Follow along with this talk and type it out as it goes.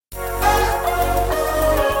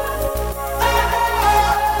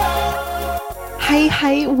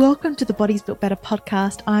Hey, welcome to the Bodies Built Better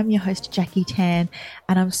podcast. I'm your host, Jackie Tan,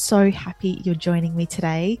 and I'm so happy you're joining me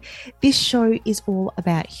today. This show is all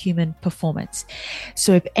about human performance.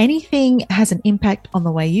 So, if anything has an impact on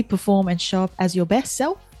the way you perform and show up as your best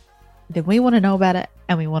self, then we want to know about it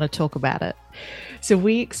and we want to talk about it. So,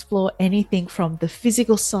 we explore anything from the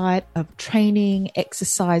physical side of training,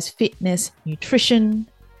 exercise, fitness, nutrition,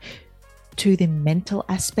 to the mental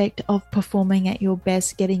aspect of performing at your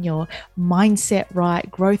best, getting your mindset right,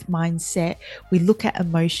 growth mindset. We look at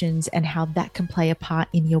emotions and how that can play a part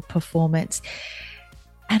in your performance,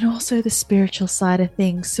 and also the spiritual side of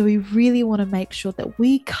things. So we really want to make sure that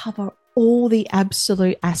we cover all the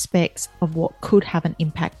absolute aspects of what could have an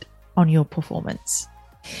impact on your performance.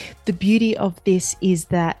 The beauty of this is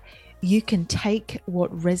that you can take what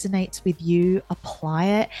resonates with you, apply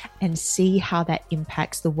it, and see how that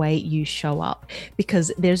impacts the way you show up.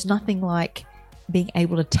 Because there's nothing like being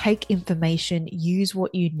able to take information, use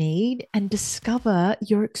what you need, and discover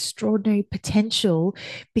your extraordinary potential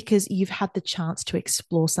because you've had the chance to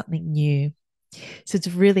explore something new. So it's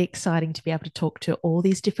really exciting to be able to talk to all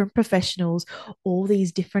these different professionals, all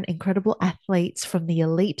these different incredible athletes, from the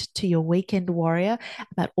elite to your weekend warrior,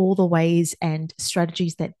 about all the ways and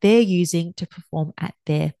strategies that they're using to perform at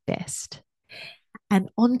their best. And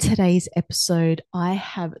on today's episode, I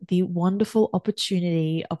have the wonderful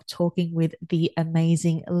opportunity of talking with the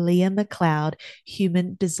amazing LEAH McLeod,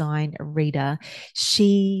 human design reader.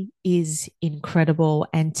 She is incredible.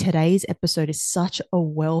 And today's episode is such a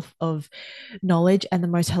wealth of knowledge. And the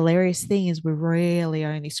most hilarious thing is we're really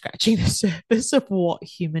only scratching the surface of what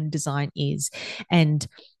human design is. And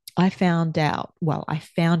I found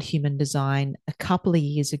human design a couple of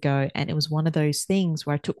years ago, and it was one of those things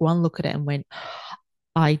where I took one look at it and went,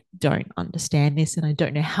 I don't understand this and I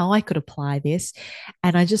don't know how I could apply this.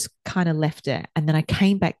 And I just kind of left it. And then I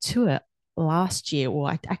came back to it last year. Well,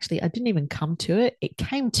 I didn't even come to it. It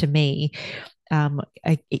came to me.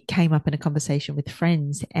 It came up in a conversation with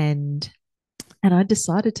friends, and I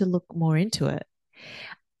decided to look more into it.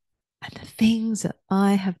 And the things that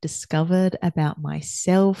I have discovered about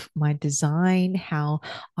myself, my design, how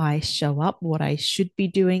I show up, what I should be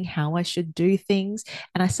doing, how I should do things.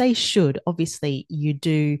 And I say should, obviously, you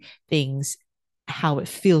do things how it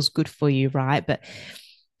feels good for you, right? But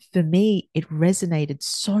for me, it resonated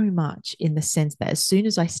so much in the sense that as soon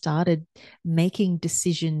as I started making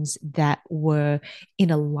decisions that were in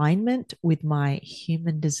alignment with my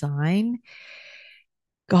human design,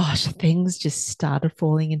 gosh, things just started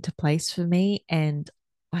falling into place for me, and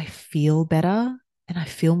I feel better and I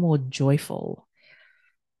feel more joyful.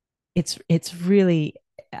 It's really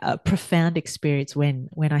a profound experience when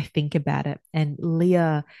I think about it. And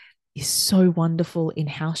LEAH is so wonderful in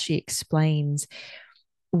how she explains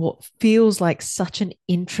what feels like such an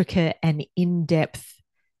intricate and in-depth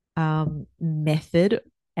method,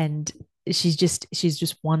 and she's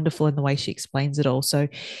just wonderful in the way she explains it all. So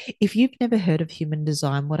if you've never heard of human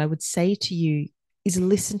design, what I would say to you is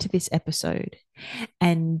listen to this episode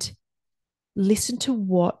and listen to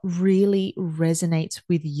what really resonates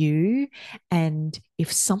with you. And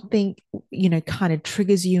if something, kind of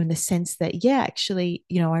triggers you in the sense that, yeah, actually,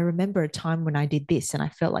 I remember a time when I did this and I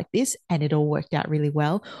felt like this and it all worked out really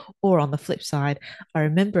well. Or on the flip side, I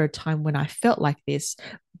remember a time when I felt like this,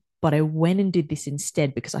 but I went and did this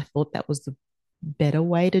instead because I thought that was the better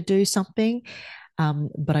way to do something.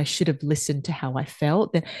 But I should have listened to how I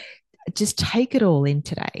felt. Then just take it all in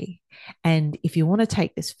today. And if you want to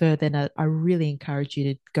take this further, then I really encourage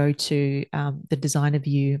you to go to the Design of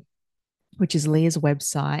You, which is LEAH's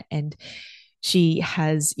website. And she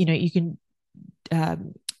has, you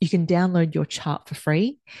can download your chart for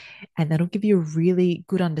free, and that'll give you a really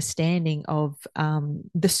good understanding of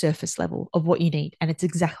the surface level of what you need. And it's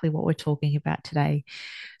exactly what we're talking about today.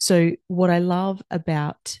 So what I love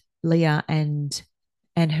about LEAH and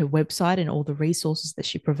her website and all the resources that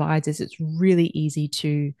she provides is it's really easy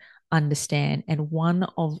to understand. And one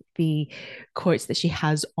of the quotes that she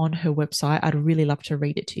has on her website, I'd really love to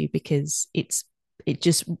read it to you because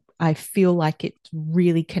I feel like it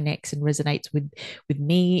really connects and resonates with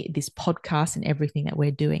me, this podcast, and everything that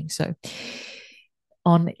we're doing. So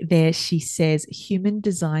on there, she says, human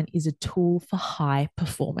design is a tool for high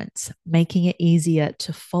performance, making it easier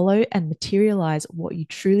to follow and materialize what you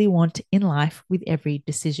truly want in life with every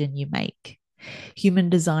decision you make. Human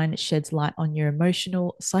design sheds light on your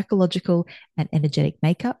emotional, psychological, and energetic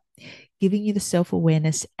makeup, giving you the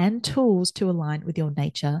self-awareness and tools to align with your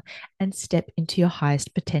nature and step into your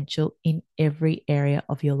highest potential in every area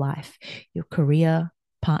of your life, your career,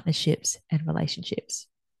 partnerships, and relationships.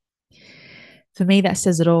 For me, that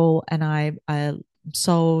says it all. And I I'm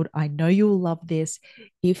sold. I know you'll love this.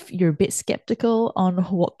 If you're a bit skeptical on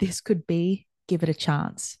what this could be, give it a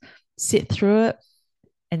chance. Sit through it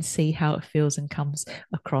and see how it feels and comes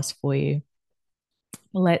across for you.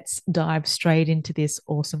 Let's dive straight into this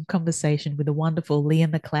awesome conversation with the wonderful Leah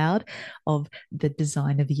McLeod of The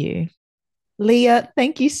Design of You. Leah,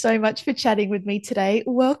 thank you so much for chatting with me today.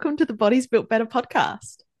 Welcome to the Bodies Built Better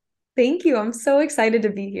podcast. Thank you. I'm so excited to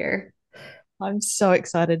be here. I'm so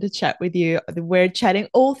excited to chat with you. We're chatting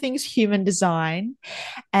all things human design,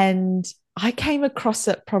 and I came across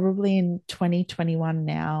it probably in 2021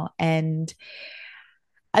 now. And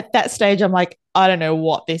at that stage, I'm like, I don't know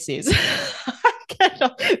what this is.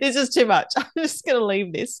 This is too much. I'm just going to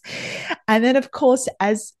leave this. And then, of course,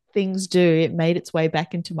 as things do, it made its way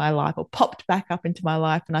back into my life or popped back up into my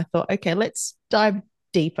life. And I thought, okay, let's dive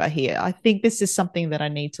deeper here. I think this is something that I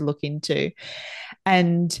need to look into.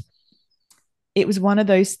 And it was one of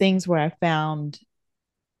those things where I found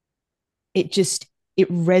it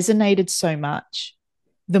resonated so much.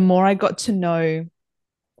 The more I got to know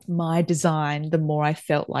my design, the more I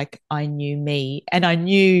felt like I knew me and I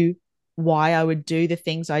knew why I would do the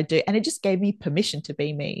things I do. And it just gave me permission to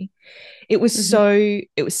be me. Mhm.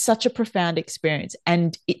 It was such a profound experience,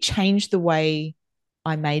 and it changed the way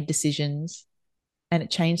I made decisions, and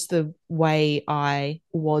it changed the way I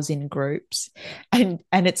was in groups. And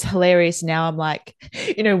it's hilarious now. I'm like,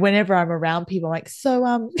 whenever I'm around people, I'm like, so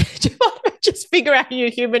do you want to just figure out your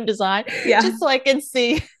human design Yeah. just so I can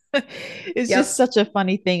see? It's just Yep. such a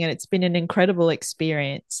funny thing, and it's been an incredible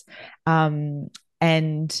experience.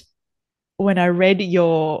 And when I read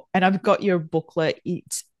and I've got your booklet,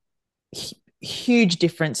 it's huge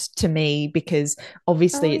difference to me because Oh,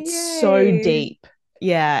 obviously it's so yay. deep.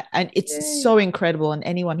 Yeah, and it's Yay. so incredible, and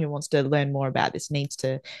anyone who wants to learn more about this needs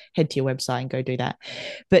to head to your website and go do that.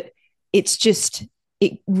 But it's just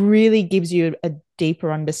it really gives you a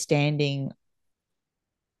deeper understanding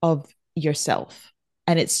of yourself,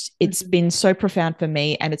 and it's Mhm. been so profound for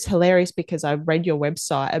me. And it's hilarious because I read your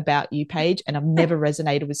website about you page, and I've never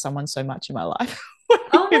resonated with someone so much in my life.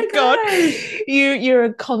 Oh my You've got gosh. you're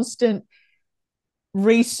a constant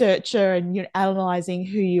researcher, and you're analyzing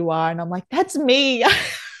who you are, and I'm like, that's me. I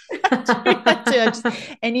do that too. Just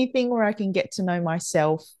anything where I can get to know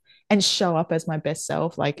myself and show up as my best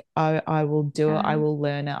self, like I will do it. I Yeah. will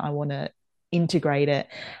learn it. I want to integrate it.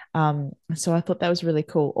 So I thought that was really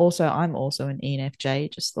cool. Also, I'm also an ENFJ.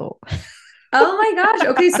 Just thought. Oh my gosh.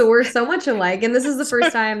 Okay, so we're so much alike. And this is the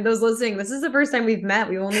first So time, those listening, this is the first time we've met.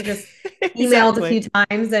 We've only just emailed a few exactly.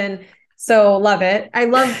 times and so love it. I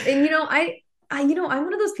love, and I'm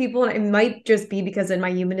one of those people, and it might just be because in my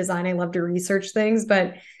human design, I love to research things,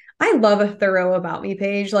 but I love a thorough about me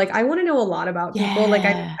page. Like I want to know a lot about people. Like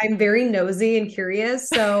Yeah. I'm very nosy and curious.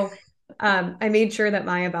 So I made sure that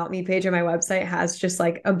my about me page on my website has just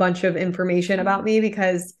like a bunch of information about me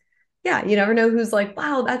because yeah, you never know who's like,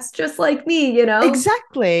 wow, that's just like me, you know?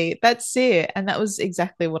 Exactly. That's it. And that was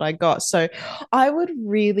exactly what I got. So I would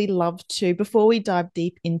really love to, before we dive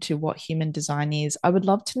deep into what human design is, I would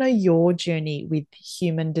love to know your journey with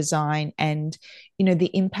human design and, the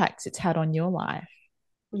impacts it's had on your life.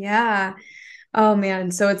 Yeah. Oh man.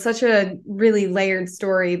 So it's such a really layered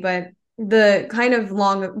story, but the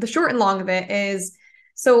short and long of it is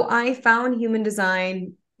so I found human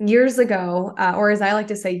design years ago, or as I like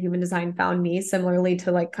to say, human design found me, similarly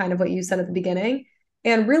to like kind of what you said at the beginning.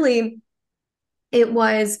 And really, it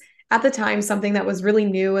was at the time something that was really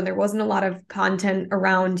new, and there wasn't a lot of content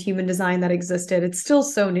around human design that existed. It's still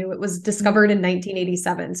so new. It was Mm. discovered in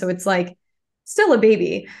 1987. So it's like still a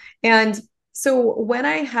baby. And so when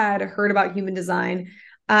I had heard about human design,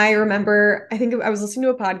 I remember, I think I was listening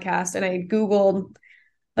to a podcast and I Googled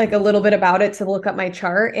like a little bit about it to look up my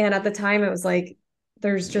chart. And at the time, it was like,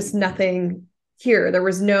 there's just nothing here. There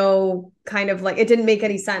was no kind of like, it didn't make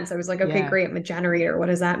any sense. I was like, okay, Yeah. great. I'm a generator. What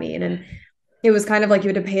does that mean? And it was kind of like you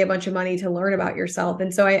had to pay a bunch of money to learn about yourself.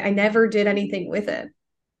 And so I never did anything with it.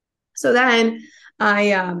 So then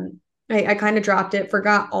I kind of dropped it,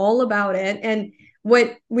 forgot all about it. And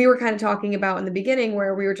what we were kind of talking about in the beginning,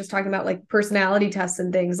 where we were just talking about like personality tests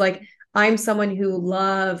and things, like I'm someone who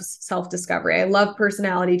loves self-discovery. I love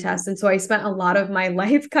personality tests. And so I spent a lot of my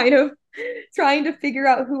life kind of trying to figure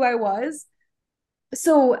out who I was.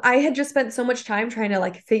 So I had just spent so much time trying to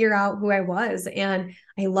like figure out who I was, and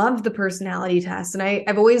I loved the personality test, and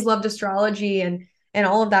I've always loved astrology and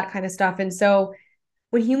all of that kind of stuff. And so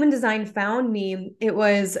when human design found me, it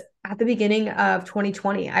was at the beginning of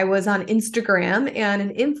 2020. I was on Instagram, and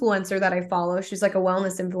an influencer that I follow, she's like a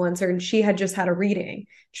wellness influencer, and she had just had a reading.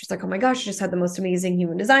 She's like, oh my gosh, she just had the most amazing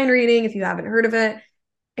human design reading if you haven't heard of it.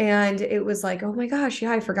 And it was like, oh my gosh,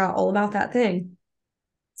 yeah, I forgot all about that thing.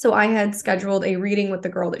 So I had scheduled a reading with the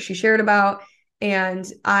girl that she shared about. And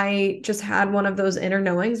I just had one of those inner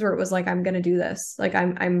knowings where it was like, I'm going to do this. Like,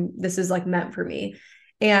 this is like meant for me.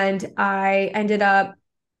 And I ended up,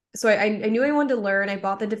 so I knew I wanted to learn. I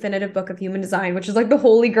bought the definitive book of human design, which is like the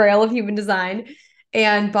holy grail of human design,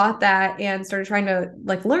 and bought that and started trying to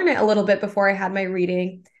like learn it a little bit before I had my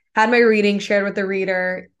reading. Had my reading, shared with the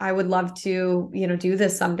reader, I would love to, do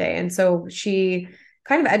this someday. And so she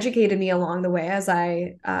kind of educated me along the way as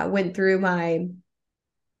I went through my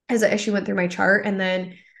as she went through my chart. And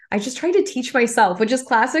then I just tried to teach myself, which is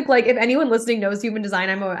classic. Like if anyone listening knows human design,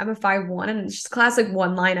 I'm a 5-1, and it's just classic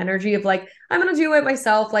one line energy of like, I'm gonna do it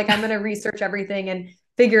myself. Like I'm gonna research everything and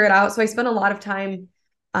figure it out. So I spent a lot of time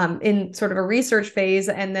in sort of a research phase,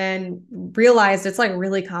 and then realized it's like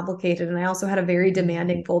really complicated. And I also had a very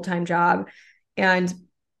demanding full-time job. And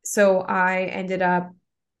so I ended up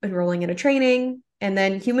enrolling in a training. And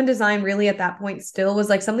then human design really at that point still was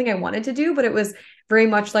like something I wanted to do, but it was very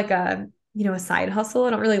much like a side hustle.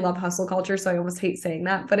 I don't really love hustle culture, so I almost hate saying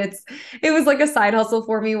that, but it was like a side hustle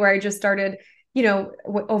for me where I just started,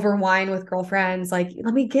 over wine with girlfriends, like,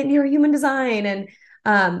 let me get into your human design. And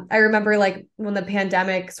I remember like when the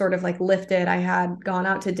pandemic sort of like lifted, I had gone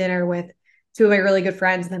out to dinner with two of my really good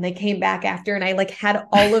friends, and then they came back after, and I like had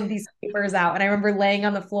all of these papers out, and I remember laying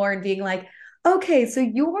on the floor and being like, okay, so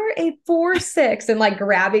you're a 4-6, and like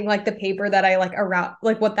grabbing like the paper that I like around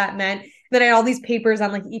like what that meant. Then I had all these papers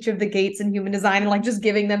on like each of the gates in human design, and like just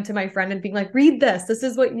giving them to my friend and being like, read this. This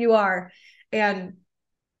is what you are. And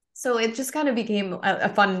so it just kind of became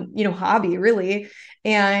a fun, hobby really.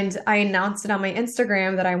 And I announced it on my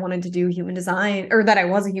Instagram that I wanted to do human design, or that I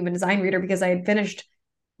was a human design reader, because I had finished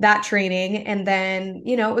that training. And then,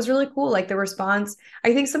 it was really cool. Like the response,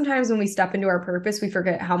 I think sometimes when we step into our purpose, we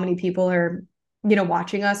forget how many people are,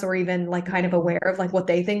 watching us, or even like kind of aware of like what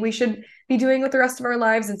they think we should be doing with the rest of our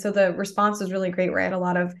lives. And so the response was really great, where I had a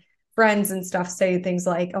lot of friends and stuff say things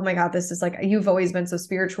like, oh my God, this is like, you've always been so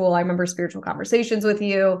spiritual. I remember spiritual conversations with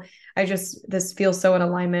you. This feels so in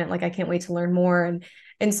alignment. Like, I can't wait to learn more.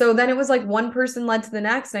 And so then it was like one person led to the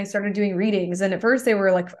next, and I started doing readings. And at first they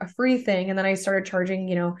were like a free thing. And then I started charging,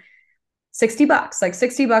 $60, like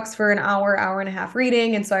 $60 for an hour and a half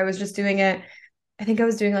reading. And so I was just doing it. I think I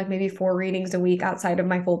was doing like maybe 4 readings a week outside of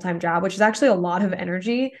my full-time job, which is actually a lot of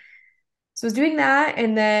energy. So I was doing that.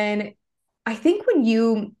 And then I think when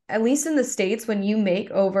you, at least in the States, when you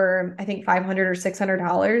make over, I think $500 or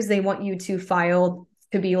 $600, they want you to file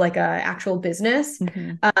to be like a actual business.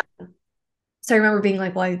 So I remember being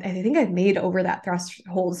like, well, I think I've made over that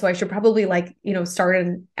threshold. So I should probably like, start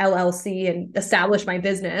an LLC and establish my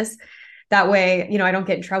business. That way, I don't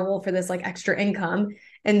get in trouble for this like extra income.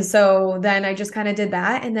 And so then I just kind of did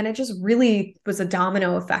that. And then it just really was a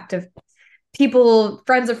domino effect of people,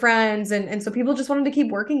 friends of friends. And so people just wanted to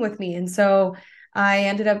keep working with me. And so I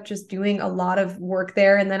ended up just doing a lot of work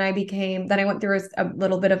there. And then I went through a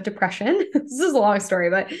little bit of depression. This is a long story,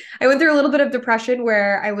 but I went through a little bit of depression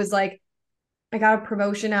where I was like, I got a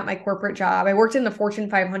promotion at my corporate job. I worked in the Fortune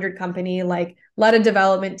 500 company, like led a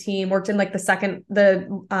development team, worked in like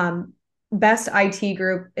the best IT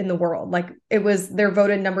group in the world. Like they're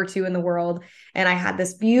voted number 2 in the world. And I had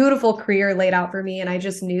this beautiful career laid out for me. And I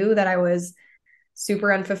just knew that I was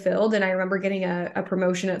super unfulfilled. And I remember getting a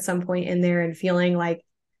promotion at some point in there and feeling like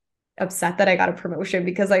upset that I got a promotion,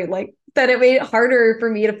 because I like that it made it harder for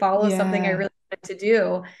me to follow something I really wanted to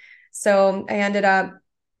do. So I ended up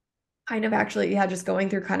kind of actually, just going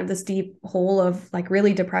through kind of this deep hole of like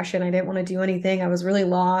really depression. I didn't want to do anything. I was really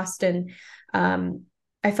lost, and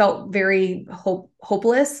I felt very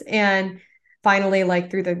hopeless. And finally,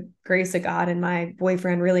 like through the grace of God and my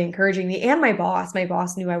boyfriend really encouraging me, and my boss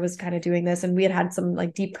knew I was kind of doing this, and we had some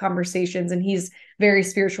like deep conversations, and he's very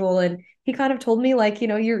spiritual, and he kind of told me like,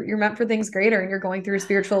 you're meant for things greater, and you're going through a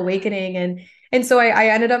spiritual awakening. And so I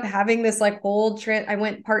ended up having this like whole I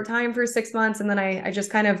went part-time for 6 months, and then I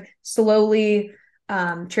just kind of slowly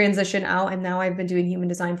transitioned out. And now I've been doing human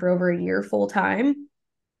design for over a year full time.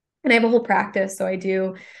 And I have a whole practice. So I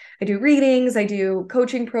do readings, I do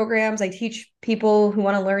coaching programs, I teach people who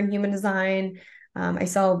want to learn human design. I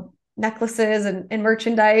sell necklaces and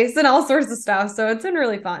merchandise and all sorts of stuff. So it's been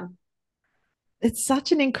really fun. It's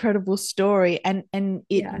such an incredible story, and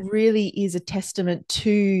it really is a testament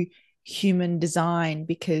to human design,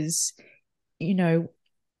 because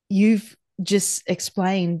you've just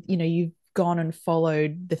explained, you've gone and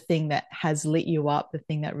followed the thing that has lit you up, the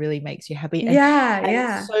thing that really makes you happy.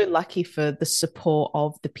 And so lucky for the support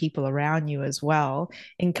of the people around you as well,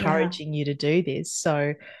 encouraging you to do this.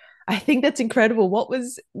 So I think that's incredible. What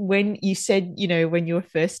was when you said, when you were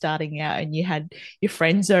first starting out and you had your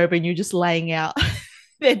friends over and you're just laying out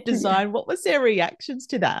their design, what was their reactions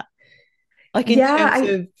to that? Like in Yeah, terms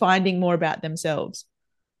of finding more about themselves.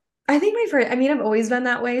 I think my friend, I mean, I've always been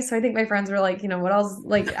that way. So I think my friends were like, what else?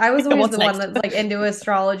 Like, I was always What's the one next? that's like into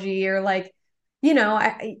astrology or like,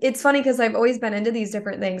 it's funny because I've always been into these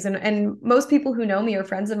different things. And most people who know me or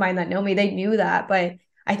friends of mine that know me, they knew that. But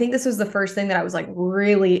I think this was the first thing that I was like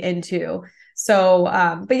really into. So,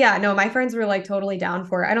 but yeah, no, my friends were like totally down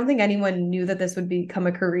for it. I don't think anyone knew that this would become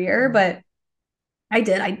a career, but I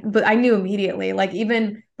did. But I knew immediately, like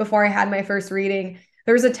even before I had my first reading,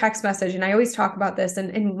 there was a text message, and I always talk about this,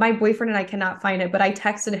 and my boyfriend and I cannot find it, but I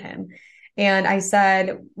texted him and I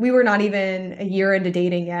said, we were not even a year into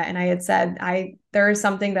dating yet. And I had said, there is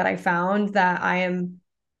something that I found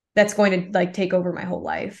that's going to like take over my whole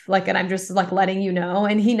life. Like, and I'm just like letting you know.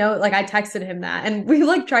 And he know, like I texted him that, and we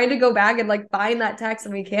like tried to go back and like find that text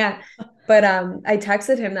and we can't. But I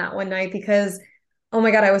texted him that one night because oh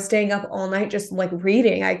my God, I was staying up all night just like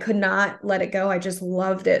reading. I could not let it go. I just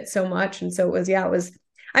loved it so much. And so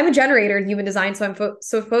I'm a generator in human design. So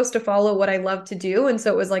supposed to follow what I love to do. And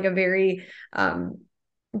so it was like a very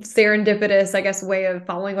serendipitous, I guess, way of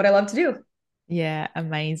following what I love to do. Yeah,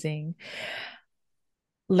 amazing.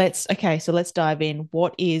 So let's dive in.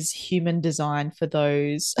 What is human design for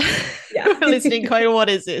those who Yeah. are listening? Going, what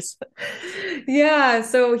is this? Yeah.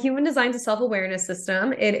 So human design is a self-awareness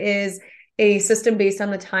system. It is a system based on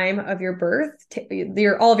the time of your birth,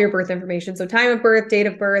 all of your birth information. So time of birth, date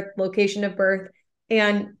of birth, location of birth.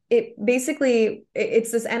 And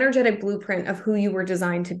it's this energetic blueprint of who you were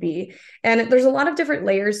designed to be. And there's a lot of different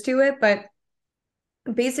layers to it, but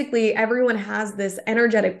basically everyone has this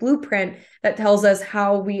energetic blueprint that tells us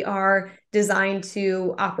how we are designed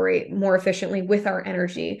to operate more efficiently with our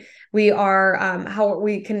energy. We are how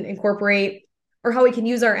we can incorporate or how we can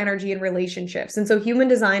use our energy in relationships. And so human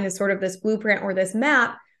design is sort of this blueprint or this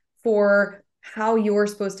map for how you're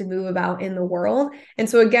supposed to move about in the world. And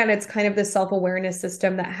so again, it's kind of this self-awareness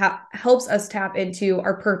system that helps us tap into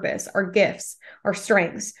our purpose, our gifts, our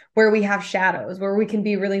strengths, where we have shadows, where we can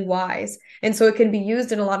be really wise. And so it can be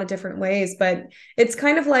used in a lot of different ways, but it's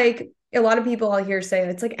kind of like a lot of people I'll hear say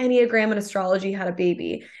it's like Enneagram and astrology had a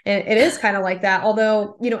baby. And it is kind of like that.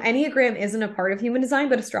 Although, Enneagram isn't a part of human design,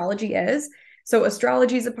 but astrology is. So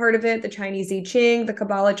astrology is a part of it. The Chinese I Ching, the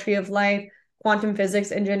Kabbalah tree of life, quantum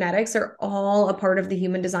physics, and genetics are all a part of the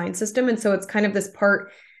human design system. And so it's kind of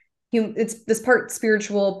it's this part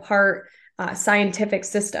spiritual, part scientific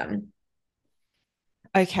system.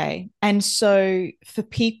 Okay. And so for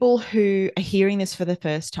people who are hearing this for the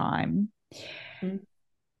first time Mm-hmm.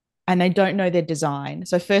 and they don't know their design.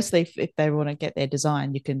 So firstly, if they want to get their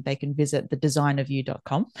design, they can visit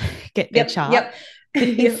thedesignofyou.com, get their Yep. chart. Yep. But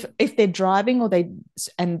if Yep. if they're driving or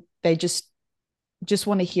they just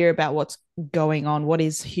want to hear about what's going on, what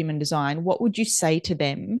is human design, what would you say to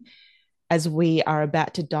them as we are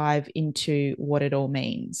about to dive into what it all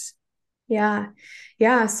means? Yeah.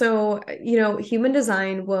 Yeah. So, human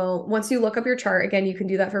design will, once you look up your chart, again, you can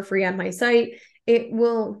do that for free on my site. It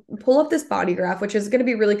will pull up this body graph, which is going to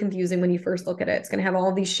be really confusing when you first look at it. It's going to have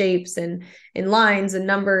all these shapes and lines and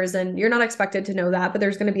numbers, and you're not expected to know that, but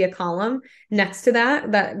there's going to be a column next to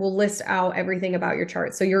that will list out everything about your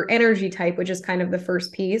chart. So your energy type, which is kind of the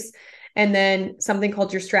first piece, and then something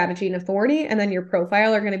called your strategy and authority, and then your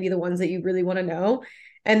profile are going to be the ones that you really want to know.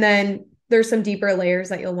 And then there's some deeper layers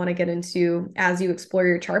that you'll want to get into as you explore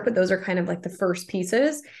your chart, but those are kind of like the first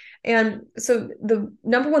pieces. And so the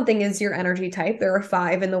number one thing is your energy type. There are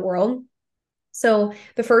 5 in the world. So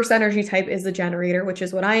the first energy type is the generator, which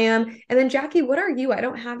is what I am. And then Jackie, what are you? I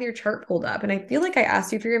don't have your chart pulled up. And I feel like I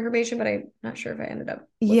asked you for your information, but I'm not sure if I ended up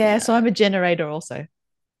looking Yeah, that so I'm up. a generator also.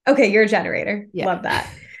 Okay, you're a generator. Yeah. Love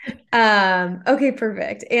that. Okay,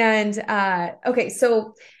 perfect. And okay,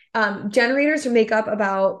 so generators make up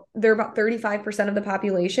they're about 35% of the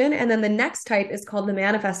population. And then the next type is called the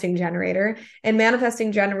manifesting generator. And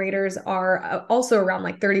manifesting generators are also around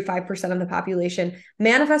like 35% of the population.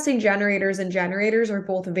 Manifesting generators and generators are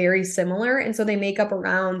both very similar. And so they make up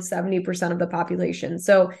around 70% of the population.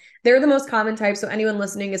 So they're the most common type. So anyone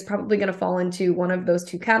listening is probably going to fall into one of those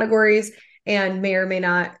two categories and may or may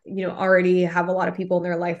not, already have a lot of people in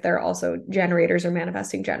their life that are also generators or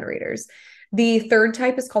manifesting generators. The third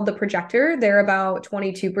type is called the projector. They're about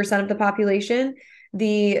 22% of the population.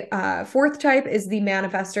 The fourth type is the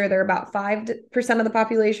manifester. They're about 5% of the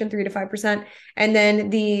population, 3 to 5%. And then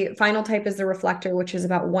the final type is the reflector, which is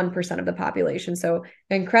about 1% of the population. So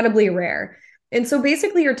incredibly rare. And so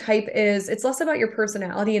basically your type it's less about your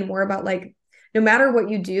personality and more about like no matter what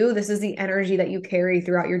you do, this is the energy that you carry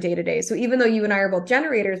throughout your day to day. So even though you and I are both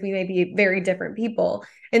generators, we may be very different people.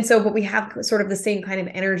 And so, but we have sort of the same kind of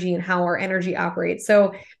energy and how our energy operates.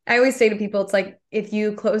 So I always say to people, it's like if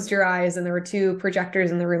you closed your eyes and there were two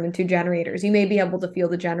projectors in the room and two generators, you may be able to feel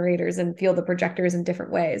the generators and feel the projectors in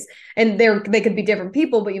different ways. And they could be different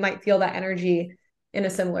people, but you might feel that energy in a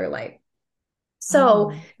similar light.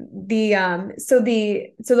 So Oh. so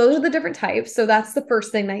those are the different types. So that's the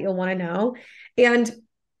first thing that you'll want to know. And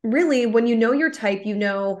really, when you know your type, you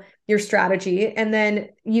know your strategy, and then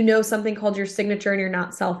you know something called your signature and your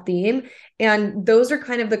not self theme. And those are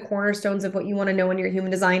kind of the cornerstones of what you want to know in your human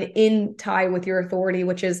design in tie with your authority,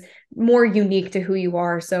 which is more unique to who you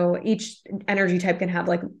are. So each energy type can have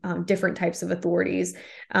like different types of authorities,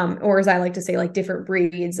 or as I like to say, like different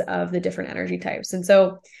breeds of the different energy types. And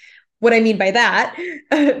so what I mean by that,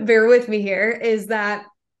 bear with me here, is that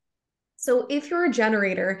so if you're a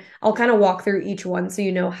generator, I'll kind of walk through each one so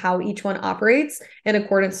you know how each one operates in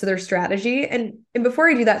accordance to their strategy. And before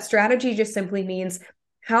I do that, strategy just simply means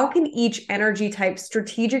how can each energy type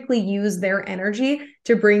strategically use their energy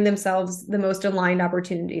to bring themselves the most aligned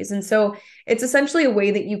opportunities. And so it's essentially a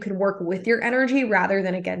way that you can work with your energy rather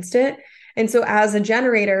than against it. And so as a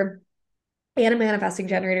generator, and a manifesting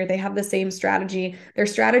generator, they have the same strategy. Their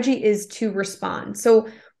strategy is to respond. So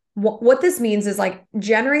what this means is like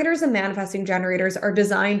generators and manifesting generators are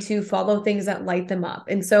designed to follow things that light them up.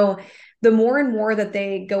 And so the more and more that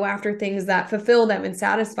they go after things that fulfill them and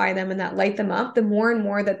satisfy them and that light them up, the more and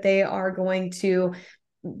more that they are going to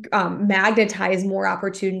magnetize more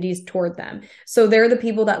opportunities toward them. So they're the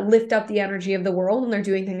people that lift up the energy of the world and they're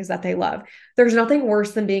doing things that they love. There's nothing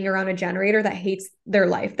worse than being around a generator that hates their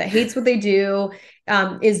life, that hates what they do,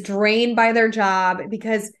 is drained by their job,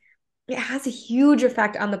 because it has a huge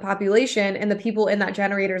effect on the population and the people in that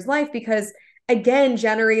generator's life, because again,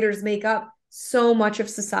 generators make up so much of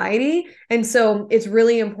society. And so it's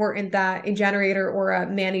really important that a generator or a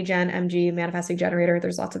Gen MG, manifesting generator,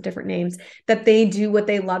 there's lots of different names, that they do what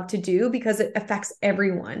they love to do because it affects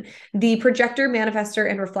everyone. The projector,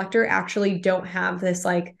 manifestor, and reflector actually don't have this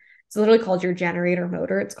like, it's literally called your generator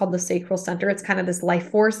motor. It's called the sacral center. It's kind of this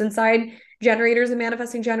life force inside generators and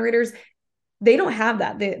manifesting generators. They don't have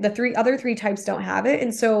that. The other three types don't have it.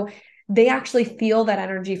 And so they actually feel that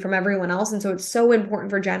energy from everyone else. And so it's so important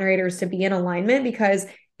for generators to be in alignment because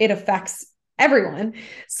it affects everyone.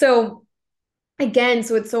 So again,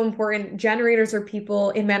 so it's so important. Generators are people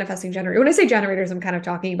in manifesting generator. When I say generators, I'm kind of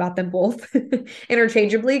talking about them both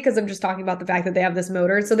interchangeably because I'm just talking about the fact that they have this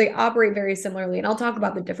motor. So they operate very similarly. And I'll talk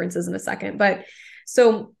about the differences in a second. But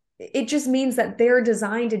so it just means that they're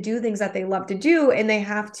designed to do things that they love to do, and they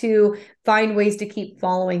have to find ways to keep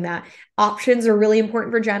following that. Options are really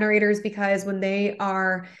important for generators because when they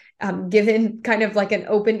are given kind of like an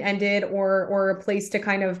open-ended or a place to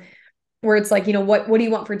kind of where it's like, you know, what do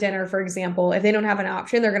you want for dinner, for example? If they don't have an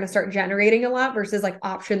option, they're going to start generating a lot versus like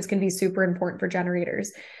options can be super important for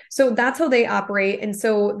generators. So that's how they operate. And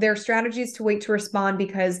so their strategy is to wait to respond,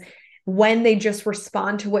 because when they just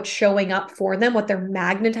respond to what's showing up for them, what they're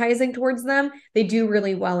magnetizing towards them, they do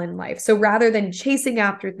really well in life. So rather than chasing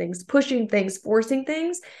after things, pushing things, forcing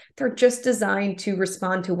things, they're just designed to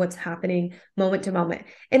respond to what's happening moment to moment.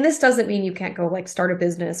 And this doesn't mean you can't go like start a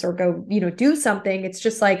business or go, you know, do something. It's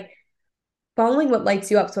just like following what lights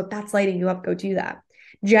you up. So if that's lighting you up, go do that.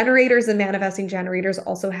 Generators and manifesting generators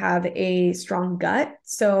also have a strong gut.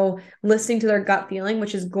 So listening to their gut feeling,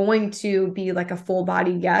 which is going to be like a full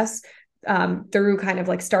body yes, through kind of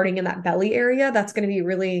like starting in that belly area, that's going to be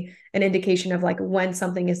really an indication of like when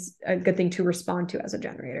something is a good thing to respond to as a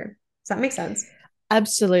generator. Does that make sense?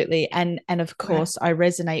 Absolutely. And of course, I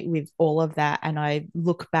resonate with all of that. And I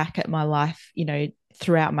look back at my life, you know,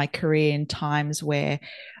 throughout my career in times where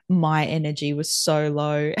my energy was so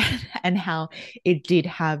low and how it did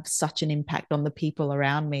have such an impact on the people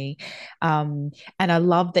around me. And I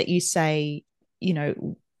love that you say, you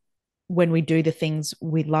know, when we do the things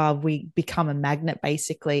we love, we become a magnet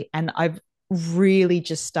basically. And I've really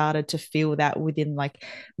just started to feel that within like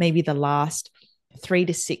maybe the last 3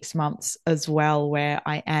 to 6 months as well, where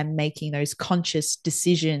I am making those conscious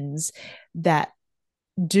decisions that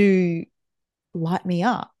do light me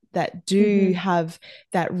up, that do have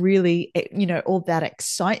that really, you know, all that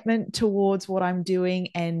excitement towards what I'm doing.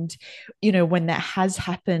 And, you know, when that has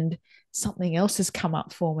happened, something else has come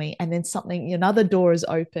up for me, and then something, another door is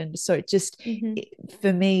opened. So it just,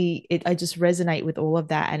 for me, I just resonate with all of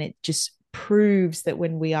that. And it just proves that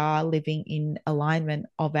when we are living in alignment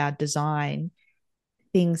of our design,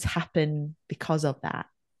 things happen because of that.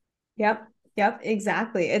 Yep. Yep.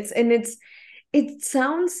 Exactly. It's it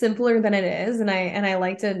sounds simpler than it is. And I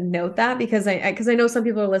like to note that because I know some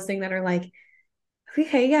people are listening that are like,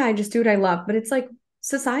 okay, yeah, I just do what I love. But it's like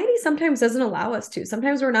society sometimes doesn't allow us to.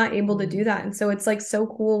 Sometimes we're not able to do that. And so it's like so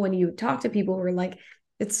cool when you talk to people who are like,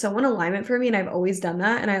 it's so in alignment for me. And I've always done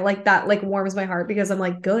that. And I like that, like warms my heart because I'm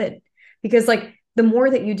like, good. Because like the more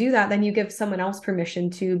that you do that, then you give someone else permission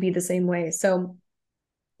to be the same way. So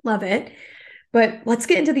love it. But let's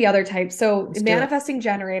get into the other types. So Let's do it. manifesting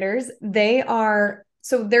generators, they're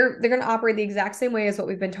going to operate the exact same way as what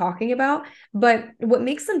we've been talking about, but what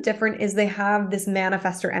makes them different is they have this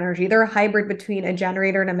manifestor energy. They're a hybrid between a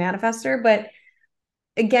generator and a manifestor, but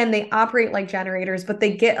again, they operate like generators, but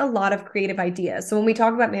they get a lot of creative ideas. So when we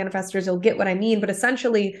talk about manifestors, you'll get what I mean, but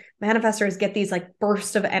essentially manifestors get these like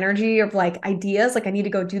bursts of energy of like ideas, like I need to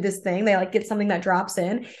go do this thing. They like get something that drops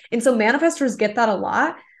in. And so manifestors get that a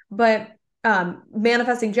lot, but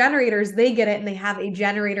manifesting generators, they get it and they have a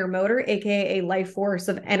generator motor, aka a life force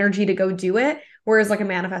of energy to go do it, whereas like a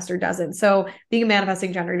manifestor doesn't. So being a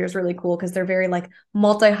manifesting generator is really cool because they're very like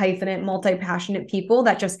multi-hyphenate, multi-passionate people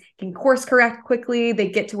that just can course correct quickly. They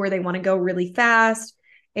get to where they want to go really fast.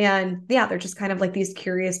 And yeah, they're just kind of like these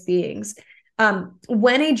curious beings.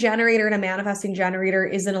 When a generator and a manifesting generator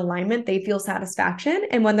is in alignment, they feel satisfaction.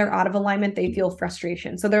 And when they're out of alignment, they feel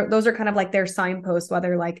frustration. So those are kind of like their signposts,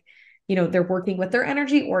 whether like, they're working with their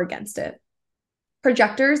energy or against it.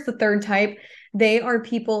 Projectors, the third type, they are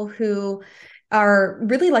people who are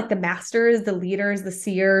really like the masters, the leaders, the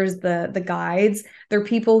seers, the guides. They're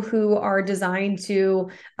people who are designed to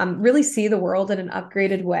really see the world in an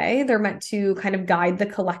upgraded way. They're meant to kind of guide the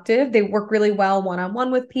collective. They work really well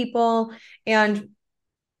one-on-one with people. And the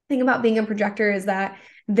thing about being a projector is that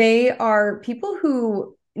they are people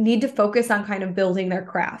who need to focus on kind of building their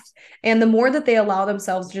craft. And the more that they allow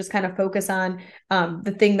themselves to just kind of focus on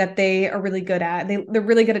the thing that they are really good at, they're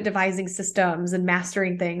really good at devising systems and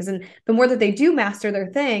mastering things. And the more that they do master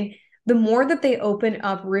their thing, the more that they open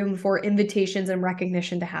up room for invitations and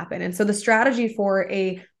recognition to happen. And so the strategy for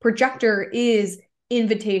a projector is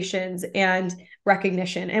invitations and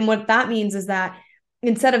recognition. And what that means is that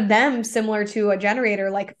instead of them similar to a generator,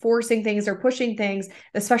 like forcing things or pushing things,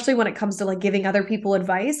 especially when it comes to like giving other people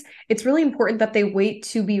advice, it's really important that they wait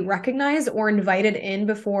to be recognized or invited in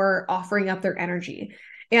before offering up their energy.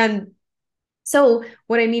 And so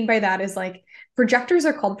what I mean by that is like projectors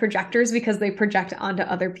are called projectors because they project onto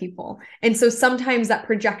other people. And so sometimes that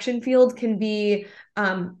projection field can be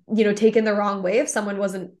taken the wrong way if someone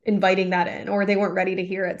wasn't inviting that in or they weren't ready to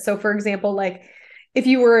hear it. So for example, like if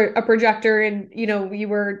you were a projector and you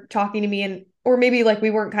were talking to me and or maybe like we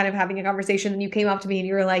weren't kind of having a conversation and you came up to me and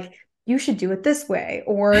you were like, you should do it this way.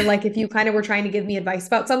 Or like if you kind of were trying to give me advice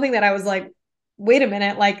about something that I was like, wait a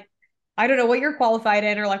minute, like I don't know what you're qualified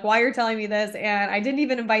in or like why you're telling me this. And I didn't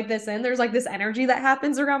even invite this in. There's like this energy that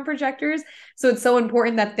happens around projectors. So it's so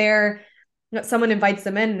important that someone invites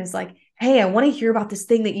them in and is like, hey, I want to hear about this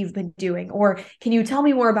thing that you've been doing. Or can you tell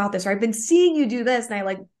me more about this? Or I've been seeing you do this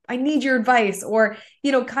and I need your advice. Or,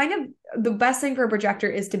 kind of the best thing for a projector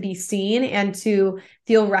is to be seen and to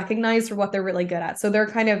feel recognized for what they're really good at. So they're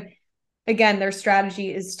kind of, again, their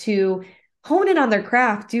strategy is to hone in on their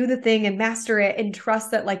craft, do the thing and master it and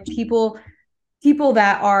trust that like people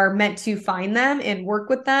that are meant to find them and work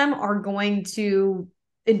with them are going to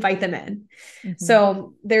invite them in. Mm-hmm.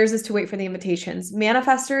 So theirs is to wait for the invitations.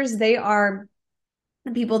 Manifestors, they are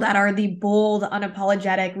the people that are the bold,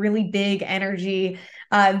 unapologetic, really big energy.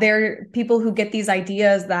 They're people who get these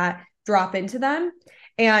ideas that drop into them.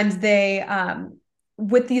 And they,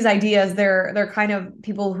 with these ideas, they're kind of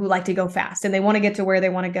people who like to go fast and they want to get to where they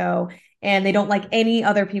want to go. And they don't like any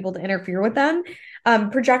other people to interfere with them.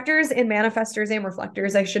 Projectors and manifestors and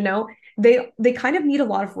reflectors, I should know, they kind of need a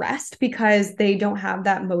lot of rest because they don't have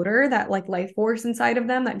that motor, that like life force inside of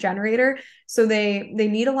them, that generator. So they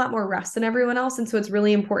need a lot more rest than everyone else. And so it's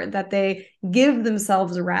really important that they give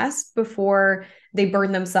themselves rest before they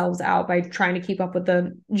burn themselves out by trying to keep up with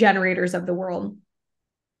the generators of the world.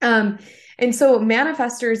 And so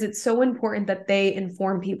manifestors, it's so important that they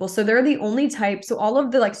inform people. So they're the only type. So all of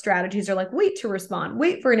the like strategies are like, wait to respond,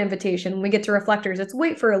 wait for an invitation. When we get to reflectors, it's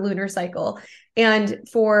wait for a lunar cycle. And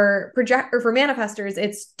for manifestors,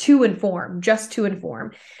 it's to inform, just to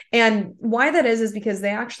inform. And why that is because they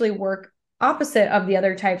actually work opposite of the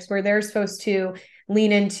other types where they're supposed to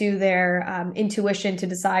lean into their intuition to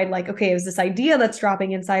decide like, okay, is this idea that's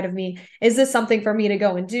dropping inside of me, is this something for me to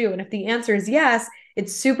go and do? And if the answer is yes,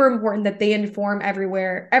 it's super important that they inform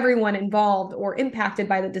everyone involved or impacted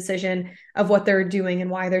by the decision of what they're doing and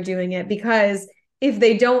why they're doing it. Because if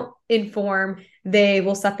they don't inform, they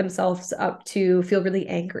will set themselves up to feel really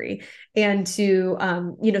angry and to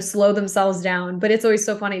slow themselves down. But it's always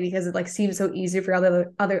so funny because it like seems so easy for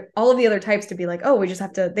all of the other types to be like, oh, they just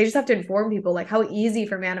have to inform people, like how easy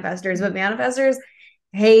for manifestors. But manifestors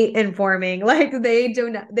hate informing. Like they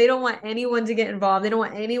don't want anyone to get involved. They don't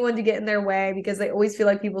want anyone to get in their way because they always feel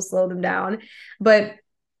like people slow them down. But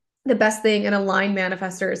the best thing, an aligned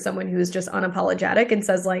manifestor, is someone who's just unapologetic and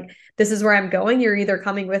says like, this is where I'm going. You're either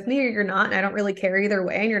coming with me or you're not. And I don't really care either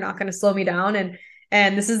way. And you're not going to slow me down.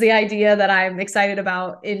 And this is the idea that I'm excited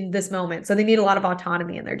about in this moment. So they need a lot of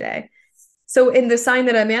autonomy in their day. So in the sign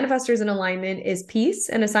that a manifestor is in alignment is peace,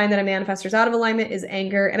 and a sign that a manifestor is out of alignment is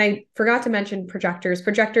anger. And I forgot to mention projectors.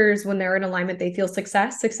 Projectors, when they're in alignment, they feel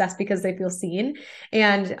success because they feel seen.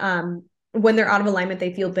 And when they're out of alignment,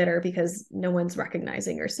 they feel bitter because no one's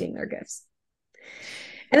recognizing or seeing their gifts.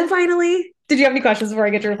 And then finally, did you have any questions before I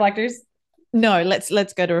get to reflectors? No,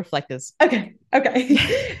 let's go to reflectors. Okay.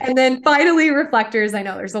 And then finally, reflectors. I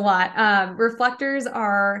know there's a lot. Reflectors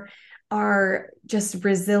are just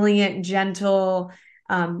resilient, gentle.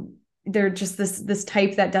 They're just this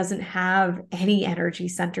type that doesn't have any energy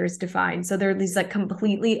centers defined. So they're these like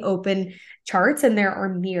completely open charts, and there are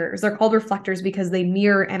mirrors. They're called reflectors because they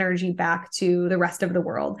mirror energy back to the rest of the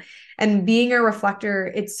world. And being a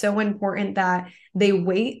reflector, it's so important that they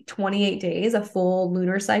wait 28 days, a full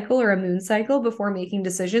lunar cycle or a moon cycle, before making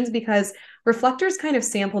decisions, because reflectors kind of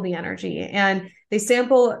sample the energy, and they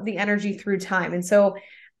sample the energy through time. And so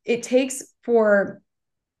it takes for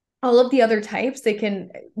all of the other types, they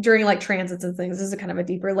can, during like transits and things, this is kind of a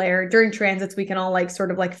deeper layer. During transits, we can all like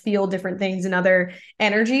sort of like feel different things in other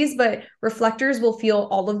energies, but reflectors will feel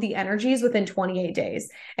all of the energies within 28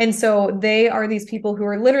 days. And so they are these people who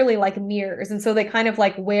are literally like mirrors. And so they kind of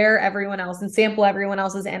like wear everyone else and sample everyone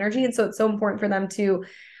else's energy. And so it's so important for them to,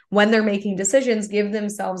 when they're making decisions, give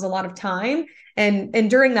themselves a lot of time. And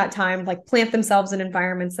during that time, like plant themselves in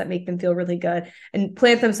environments that make them feel really good, and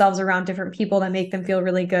plant themselves around different people that make them feel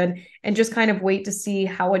really good, and just kind of wait to see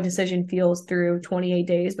how a decision feels through 28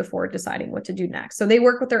 days before deciding what to do next. So they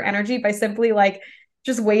work with their energy by simply like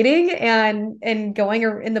just waiting and going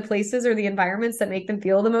in the places or the environments that make them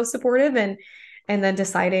feel the most supportive, and then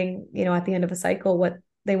deciding, at the end of a cycle what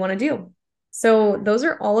they want to do. So those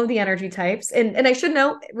are all of the energy types. And I should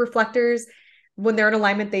note, reflectors, when they're in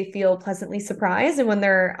alignment, they feel pleasantly surprised. And when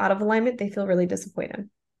they're out of alignment, they feel really disappointed.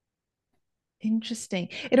 Interesting.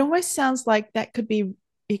 It almost sounds like it could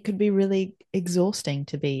be really exhausting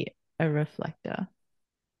to be a reflector,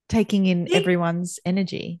 taking in everyone's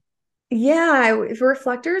energy. Yeah, for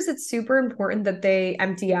reflectors, it's super important that they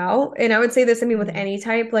empty out. And I would say this, with any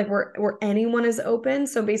type, like where anyone is open.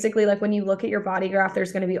 So basically, like when you look at your body graph,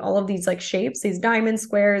 there's going to be all of these like shapes, these diamonds,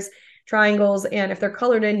 squares, triangles. And if they're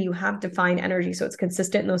colored in, you have defined energy. So it's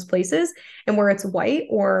consistent in those places. And where it's white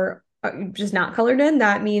or just not colored in,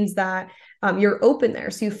 that means that you're open there.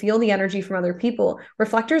 So you feel the energy from other people.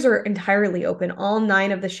 Reflectors are entirely open. All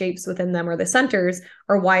 9 of the shapes within them, or the centers,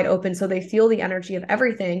 are wide open. So they feel the energy of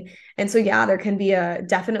everything. And so, yeah, there can be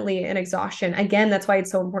definitely an exhaustion. Again, that's why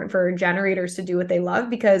it's so important for generators to do what they love,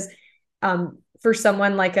 because for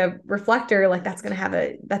someone like a reflector, like that's going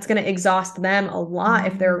to exhaust them a lot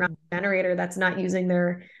if they're around a generator that's not using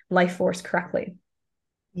their life force correctly.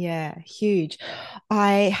 Yeah, huge.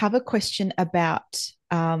 I have a question about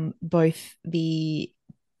both the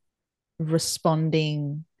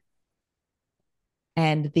responding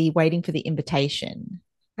and the waiting for the invitation.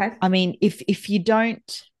 Okay. I mean, if you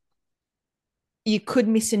don't, you could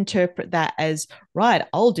misinterpret that as, right,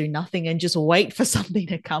 I'll do nothing and just wait for something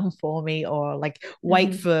to come for me, or like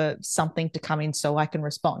wait for something to come in so I can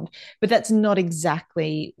respond. But that's not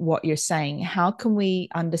exactly what you're saying. How can we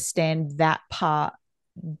understand that part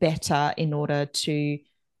better in order to,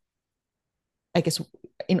 I guess,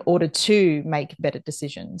 make better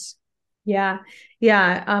decisions? Yeah.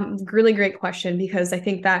 Really great question, because I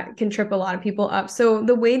think that can trip a lot of people up. So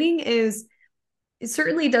the waiting it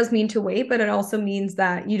certainly does mean to wait, but it also means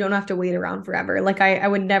that you don't have to wait around forever. Like I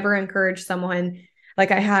would never encourage someone,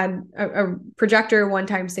 like I had a projector one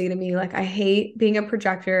time say to me, like, I hate being a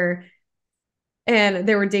projector. And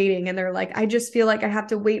they were dating, and they're like, I just feel like I have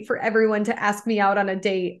to wait for everyone to ask me out on a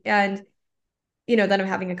date. And then I'm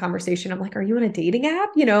having a conversation. I'm like, are you on a dating app?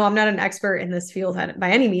 I'm not an expert in this field by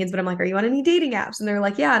any means, but I'm like, are you on any dating apps? And they're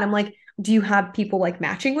like, yeah. And I'm like, do you have people like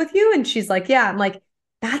matching with you? And she's like, yeah. I'm like,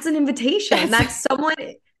 that's an invitation. That's someone,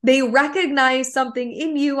 they recognize something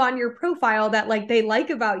in you on your profile that like they like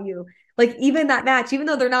about you. Like even that match, even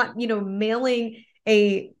though they're not, mailing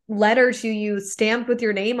a letter to you stamped with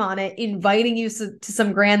your name on it, inviting you to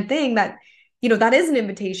some grand thing, that, that is an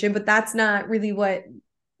invitation, but that's not really what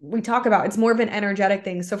we talk about, it's more of an energetic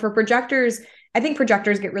thing. So for projectors, I think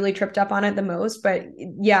projectors get really tripped up on it the most, but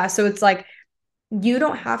yeah, so it's like, you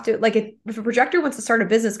don't have to, like, if a projector wants to start a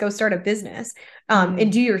business, go start a business,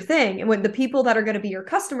 and do your thing. And when the people that are going to be your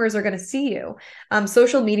customers are going to see you,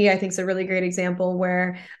 social media, I think, is a really great example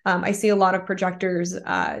where I see a lot of projectors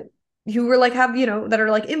who are like, have, that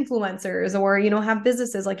are like influencers or, have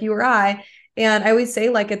businesses like you or I. And I always say,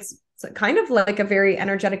 like, it's kind of like a very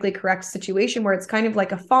energetically correct situation where it's kind of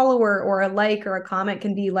like a follower or a like or a comment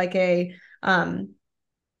can be like an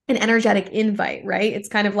energetic invite, right? It's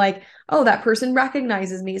kind of like, oh, that person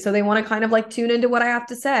recognizes me, so they want to kind of like tune into what I have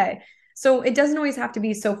to say. So it doesn't always have to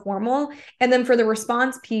be so formal. And then for the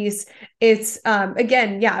response piece, it's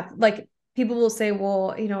again, yeah, like people will say,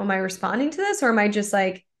 well, am I responding to this, or am I just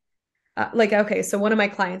like, okay, so one of my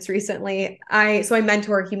clients recently, I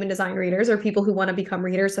mentor human design readers or people who want to become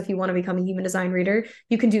readers. So if you want to become a human design reader,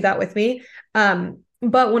 you can do that with me.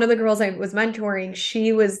 But one of the girls I was mentoring,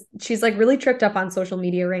 she's like really tripped up on social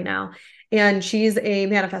media right now. And she's a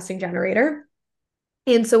manifesting generator.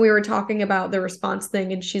 And so we were talking about the response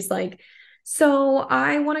thing, and she's like, so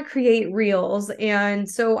I want to create reels. And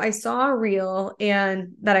so I saw a reel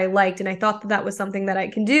and that I liked, and I thought that that was something that I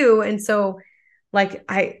can do. And so like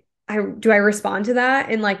I respond to that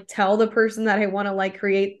and like tell the person that I want to like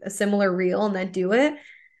create a similar reel and then do it.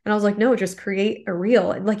 And I was like, no, just create a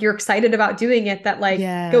reel. Like you're excited about doing it, that like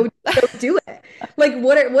Yeah. go do it. Like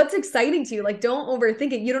what's exciting to you? Like don't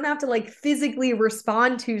overthink it. You don't have to like physically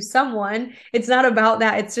respond to someone. It's not about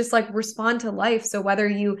that. It's just like respond to life. So whether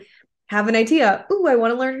you have an idea, ooh, I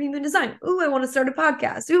want to learn human design. Ooh, I want to start a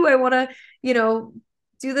podcast. Ooh, I want to,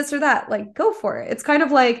 do this or that. Like go for it. It's kind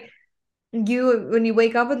of like when you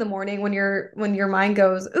wake up in the morning, when your mind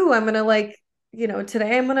goes, ooh, I'm gonna like,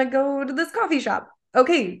 today I'm gonna go to this coffee shop.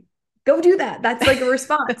 Okay, go do that. That's like a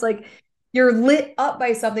response. Like you're lit up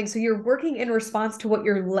by something, so you're working in response to what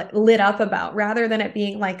you're lit up about, rather than it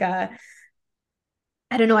being like I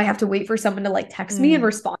don't know, I have to wait for someone to like text me and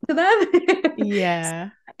respond to them. Yeah.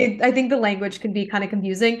 I think the language can be kind of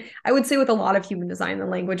confusing. I would say with a lot of human design, the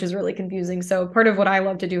language is really confusing. So part of what I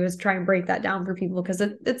love to do is try and break that down for people, because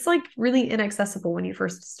it's like really inaccessible when you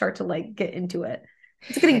first start to like get into it.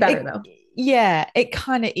 It's getting better though. Yeah, it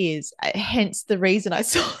kind of is. Hence the reason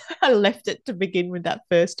I left it to begin with that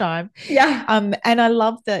first time. Yeah. And I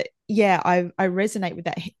love that. Yeah, I resonate with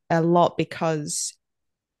that a lot, because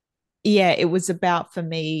yeah, it was about, for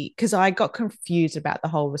me, because I got confused about the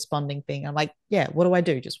whole responding thing. I'm like, yeah, what do I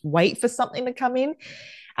do? Just wait for something to come in?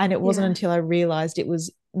 And it wasn't Yeah. until I realized it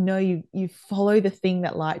was, no, you follow the thing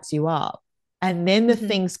that lights you up. And then the Mm-hmm.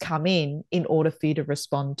 things come in order for you to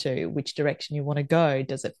respond to which direction you want to go.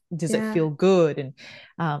 Does it Yeah. feel good? And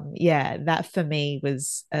yeah, that for me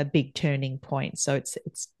was a big turning point. So it's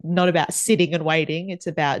not about sitting and waiting. It's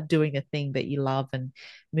about doing a thing that you love and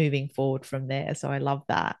moving forward from there. So I love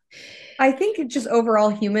that. I think it just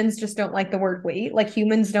overall humans just don't like the word wait. Like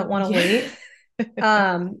humans don't want to Yeah. wait.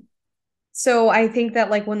 Um, So I think that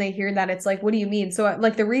like when they hear that, it's like, what do you mean? So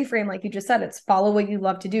like the reframe, like you just said, it's follow what you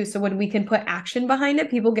love to do. So when we can put action behind it,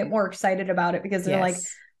 people get more excited about it, because they're like,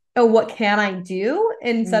 Yes. oh, what can I do,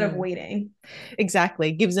 instead of Mm, waiting?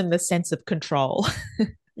 exactly. Gives them the sense of control.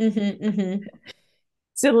 Mm-hmm, mm-hmm.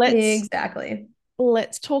 So Exactly.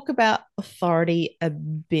 let's talk about authority a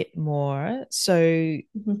bit more. So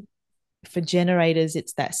Mm-hmm. for generators,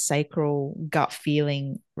 it's that sacral gut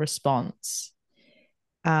feeling response.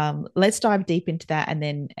 Let's dive deep into that,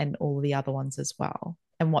 and all the other ones as well,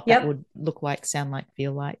 and what that Yep. would look like, sound like,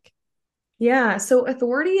 feel like. Yeah. So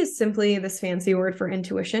authority is simply this fancy word for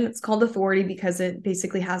intuition. It's called authority because it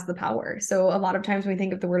basically has the power. So a lot of times when we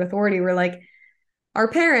think of the word authority, we're like, our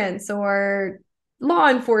parents or law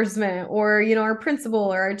enforcement or our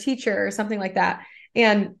principal or our teacher or something like that.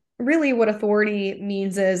 And really what authority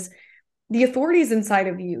means is the authority is inside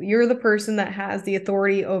of you. You're the person that has the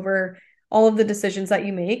authority over all of the decisions that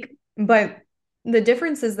you make. But the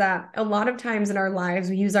difference is that a lot of times in our lives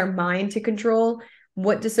we use our mind to control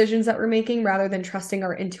what decisions that we're making, rather than trusting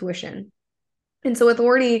our intuition. And so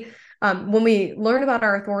authority, when we learn about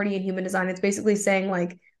our authority in human design, it's basically saying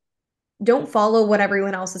like, don't follow what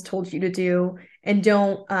everyone else has told you to do, and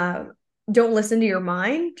don't listen to your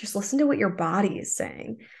mind, just listen to what your body is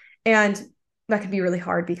saying. And that can be really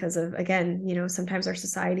hard because of, again, sometimes our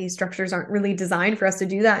society structures aren't really designed for us to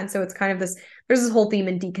do that. And so it's kind of there's this whole theme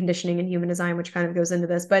in deconditioning and human design which kind of goes into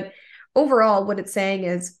this. But overall what it's saying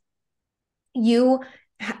is, you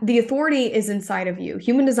the authority is inside of you.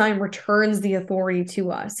 Human design returns the authority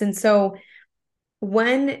to us. And so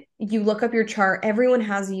when you look up your chart, everyone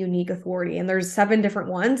has a unique authority, and there's 7 different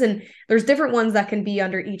ones, and there's different ones that can be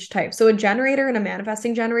under each type. So a generator and a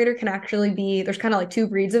manifesting generator can actually be, there's kind of like 2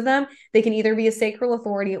 breeds of them. They can either be a sacral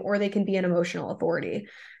authority or they can be an emotional authority.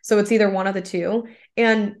 So it's either one of the two.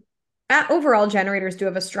 And overall, generators do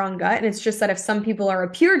have a strong gut. And it's just that if some people are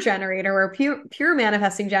a pure generator or a pure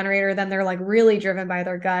manifesting generator, then they're like really driven by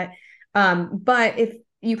their gut. But if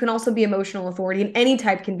you can also be emotional authority, and any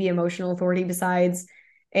type can be emotional authority besides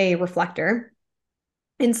a reflector.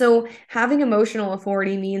 And so having emotional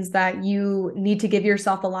authority means that you need to give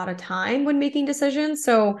yourself a lot of time when making decisions.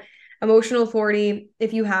 So emotional authority,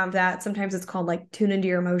 if you have that, sometimes it's called like tune into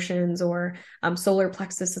your emotions, or solar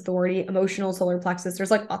plexus authority, emotional solar plexus.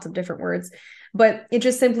 There's like lots of different words, but it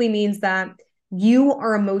just simply means that you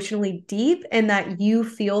are emotionally deep and that you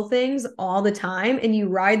feel things all the time and you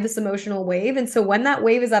ride this emotional wave. And so when that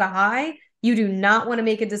wave is at a high, you do not want to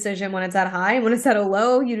make a decision when it's at a high. And when it's at a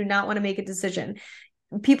low, you do not want to make a decision.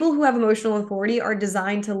 People who have emotional authority are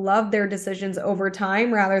designed to love their decisions over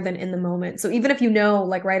time rather than in the moment. So even if you know,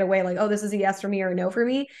 like right away, like, oh, this is a yes for me or a no for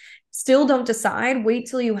me, still don't decide. Wait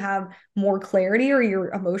till you have more clarity or your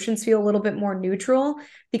emotions feel a little bit more neutral,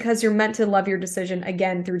 because you're meant to love your decision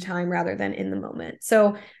again through time rather than in the moment.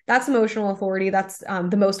 So that's emotional authority. That's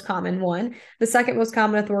the most common one. The second most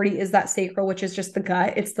common authority is that sacral, which is just the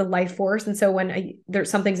gut. It's the life force. And so when there's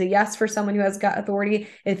something's a yes for someone who has gut authority,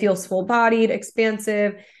 it feels full bodied,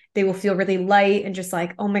 expansive. They will feel really light and just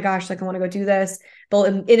like, oh my gosh, like I want to go do this.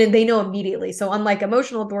 They know immediately. So unlike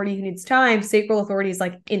emotional authority who needs time, sacral authority is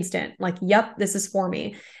like instant, like, yep, this is for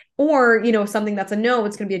me. Or, something that's a no,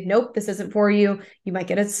 it's going to be a nope, this isn't for you. You might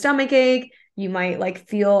get a stomach ache. You might like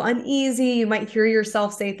feel uneasy. You might hear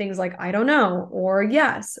yourself say things like, I don't know, or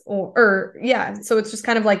yes, or yeah. So it's just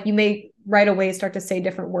kind of like you may right away start to say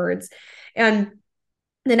different words. And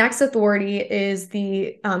the next authority is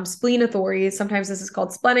the spleen authority. Sometimes this is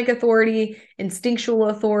called splenic authority, instinctual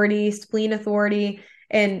authority, spleen authority,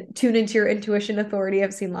 and tune into your intuition authority.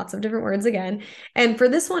 I've seen lots of different words again. And for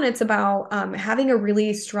this one, it's about having a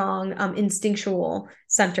really strong instinctual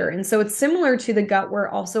center. And so it's similar to the gut, where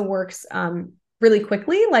it also works really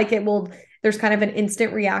quickly. Like there's kind of an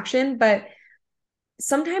instant reaction, but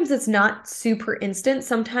sometimes it's not super instant.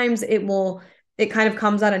 Sometimes it kind of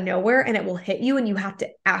comes out of nowhere and it will hit you and you have to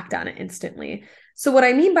act on it instantly. So what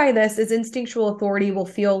I mean by this is instinctual authority will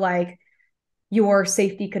feel like your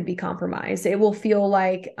safety could be compromised. It will feel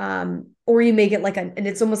like, or you may get like and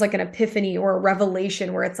it's almost like an epiphany or a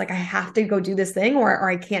revelation where it's like, I have to go do this thing or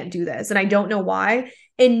I can't do this. And I don't know why.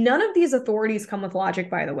 And none of these authorities come with logic,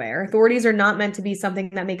 by the way. Our authorities are not meant to be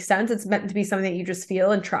something that makes sense. It's meant to be something that you just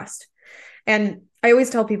feel and trust. And I always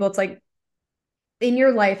tell people, it's like, in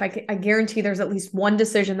your life, I guarantee there's at least one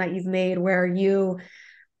decision that you've made where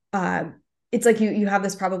it's like you have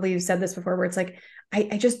this, probably you've said this before, where it's like,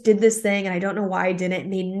 I just did this thing and I don't know why I did it. It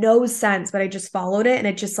made no sense, but I just followed it and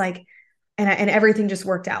it just like, and everything just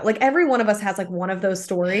worked out. Like every one of us has like one of those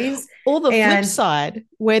stories. Or the flip side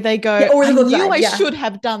where they go, yeah, or the flip side, I should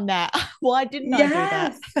have done that. Why didn't I do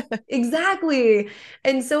that? Exactly.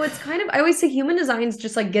 And so it's kind of, I always say human design is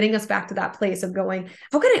just like getting us back to that place of going,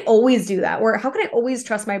 how can I always do that? Or how can I always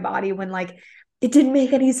trust my body when like it didn't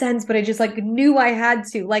make any sense, but I just like knew I had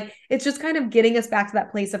to. Like it's just kind of getting us back to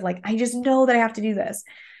that place of like, I just know that I have to do this.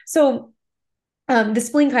 So the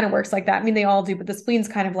spleen kind of works like that. I mean, they all do, but the spleen's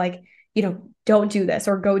kind of like, don't do this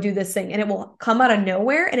or go do this thing. And it will come out of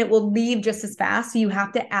nowhere and it will leave just as fast. So you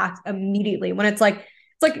have to act immediately when it's like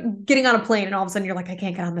getting on a plane and all of a sudden you're like, I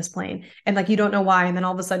can't get on this plane. And like, you don't know why. And then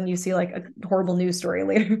all of a sudden you see like a horrible news story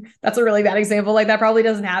later. That's a really bad example. Like that probably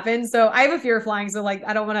doesn't happen. So I have a fear of flying. So like,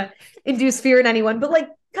 I don't want to induce fear in anyone, but like,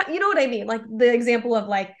 you know what I mean? Like the example of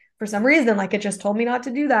like, for some reason, like it just told me not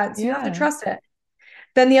to do that. So you have to trust it.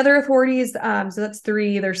 Then the other authorities, so that's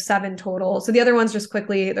 3, there's 7 total. So the other ones, just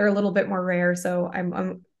quickly, they're a little bit more rare. So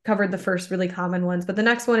I'm covered the first really common ones, but the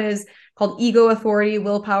next one is called ego authority,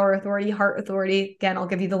 willpower authority, heart authority. Again, I'll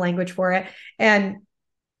give you the language for it. And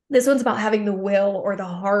this one's about having the will or the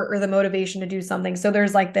heart or the motivation to do something. So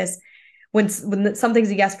there's like this, when something's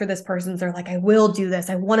a yes for this person, they're like, I will do this.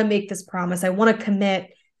 I want to make this promise. I want to commit.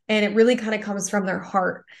 And it really kind of comes from their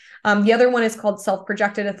heart. The other one is called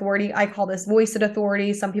self-projected authority. I call this voiced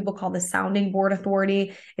authority. Some people call this sounding board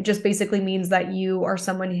authority. It just basically means that you are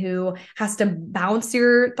someone who has to bounce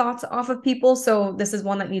your thoughts off of people. So this is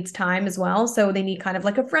one that needs time as well. So they need kind of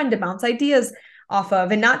like a friend to bounce ideas off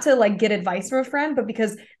of, and not to like get advice from a friend, but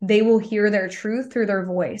because they will hear their truth through their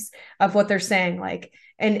voice of what they're saying. Like,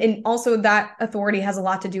 and also that authority has a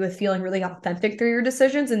lot to do with feeling really authentic through your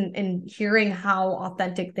decisions and hearing how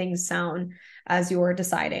authentic things sound as you're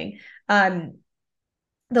deciding.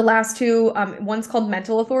 The last two, one's called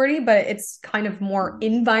mental authority, but it's kind of more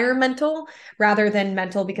environmental rather than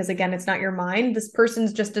mental, because again, it's not your mind. This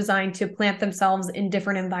person's just designed to plant themselves in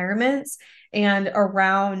different environments and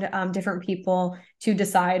around different people to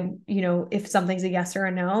decide, if something's a yes or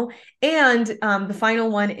a no. And the final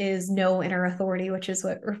one is no inner authority, which is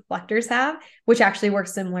what reflectors have, which actually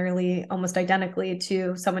works similarly, almost identically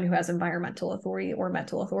to someone who has environmental authority or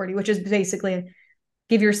mental authority, which is basically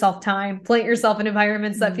give yourself time, plant yourself in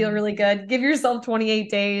environments that feel really good, give yourself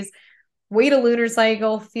 28 days, wait a lunar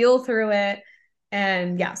cycle, feel through it.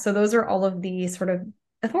 And yeah, so those are all of the sort of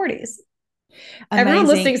authorities. Amazing. Everyone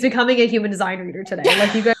listening is becoming a human design reader today.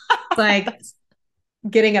 Like you guys, like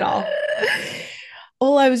getting it all.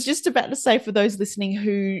 All I was just about to say, for those listening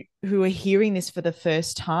who are hearing this for the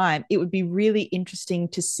first time, it would be really interesting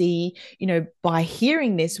to see, by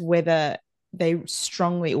hearing this, whether you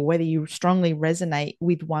strongly resonate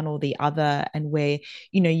with one or the other, and where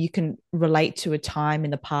you can relate to a time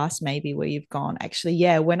in the past maybe where you've gone, actually,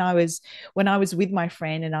 yeah, when I was with my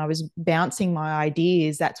friend and I was bouncing my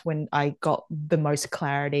ideas, that's when I got the most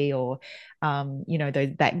clarity, or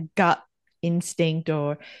that gut instinct.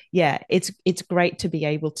 Or yeah, it's great to be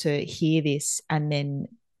able to hear this and then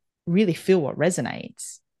really feel what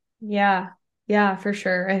resonates. Yeah, for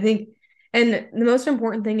sure. I think, and the most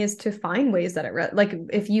important thing is to find ways that like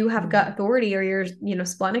if you have gut authority or your,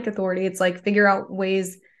 splenic authority, it's like figure out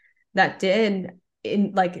ways that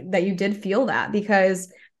you did feel that,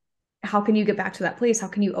 because how can you get back to that place? How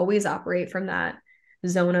can you always operate from that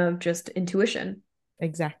zone of just intuition?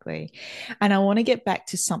 Exactly. And I want to get back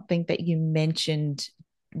to something that you mentioned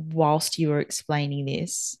whilst you were explaining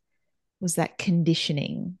this, was that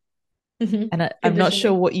conditioning. And I'm not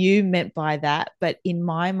sure what you meant by that, but in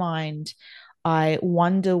my mind, I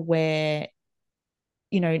wonder where,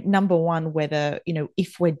 number one, whether,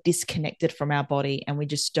 if we're disconnected from our body and we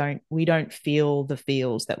don't feel the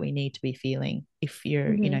feels that we need to be feeling, if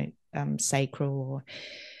you're, sacral,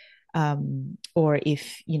 or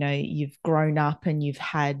if, you've grown up and you've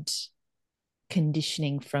had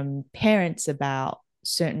conditioning from parents about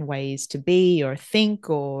certain ways to be or think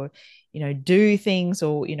or, do things,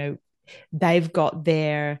 or, they've got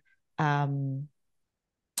their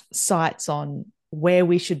sights on where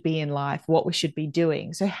we should be in life, what we should be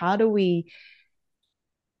doing. So how do we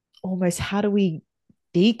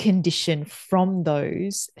decondition from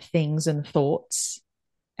those things and thoughts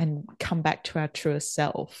and come back to our truest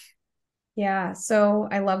self? Yeah. So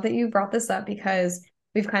I love that you brought this up, because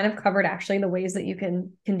we've kind of covered actually the ways that you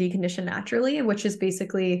can decondition naturally, which is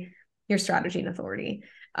basically your strategy and authority.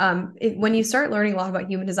 When you start learning a lot about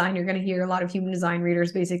human design, you're going to hear a lot of human design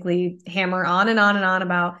readers basically hammer on and on and on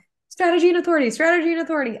about strategy and authority,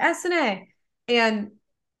 S and A. And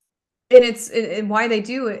why they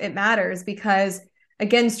do it matters, because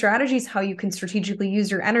again, strategy is how you can strategically use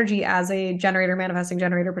your energy as a generator, manifesting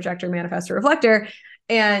generator, projector, manifestor, reflector.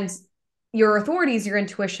 And your authority is your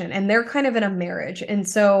intuition, and they're kind of in a marriage. And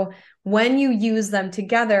so when you use them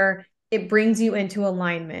together, it brings you into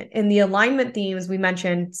alignment. And the alignment themes we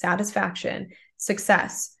mentioned: satisfaction,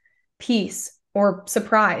 success, peace, or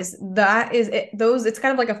surprise. That is it. It's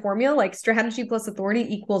kind of like a formula, like strategy plus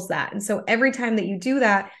authority equals that. And so every time that you do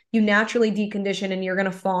that, you naturally decondition and you're going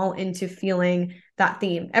to fall into feeling that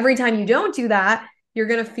theme. Every time you don't do that, you're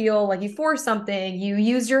going to feel like you force something, you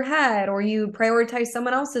use your head, or you prioritize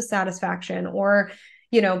someone else's satisfaction, or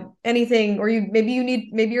anything, or maybe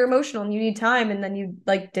you're emotional and you need time, and then you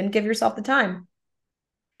didn't give yourself the time.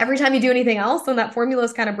 Every time you do anything else, when that formula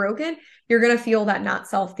is kind of broken, you're going to feel that not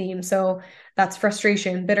self theme. So that's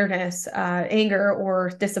frustration, bitterness, anger, or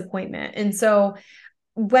disappointment. And so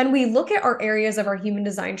when we look at our areas of our human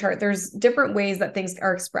design chart, there's different ways that things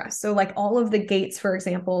are expressed. So like all of the gates, for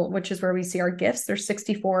example, which is where we see our gifts, there's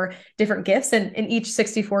 64 different gifts, and each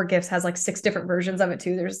 64 gifts has like 6 different versions of it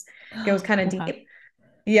too. Goes kind of deep.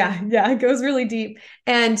 Yeah, it goes really deep.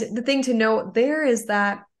 And the thing to note there is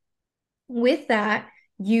that with that,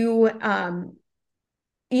 each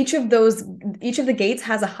of the gates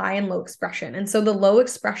has a high and low expression. And so the low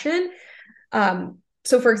expression,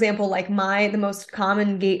 so for example, like the most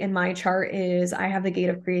common gate in my chart is I have the gate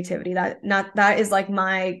of creativity. That is like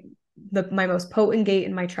my most potent gate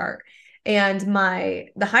in my chart. And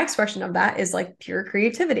the high expression of that is like pure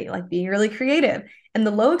creativity, like being really creative. And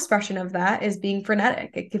the low expression of that is being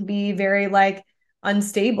frenetic. It can be very like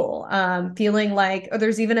unstable, feeling like,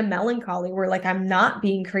 there's even a melancholy where like I'm not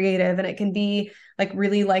being creative, and it can be like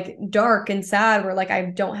really like dark and sad where like I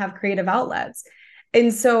don't have creative outlets.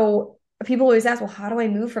 And so people always ask, well, how do I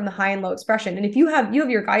move from the high and low expression? And if you have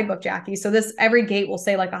your guidebook, Jackie, so every gate will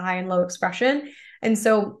say like a high and low expression. And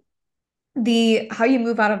so the how you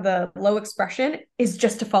move out of the low expression is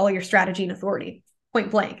just to follow your strategy and authority,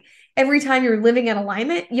 point blank. Every time you're living in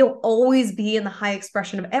alignment, you'll always be in the high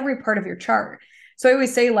expression of every part of your chart. So I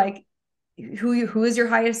always say, like, who is your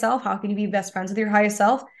highest self? How can you be best friends with your highest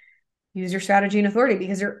self? Use your strategy and authority,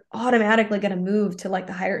 because you're automatically going to move to like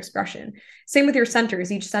the higher expression. Same with your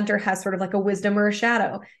centers. Each center has sort of like a wisdom or a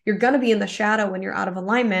shadow. You're going to be in the shadow when you're out of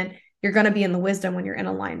alignment. You're going to be in the wisdom when you're in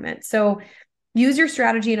alignment. So use your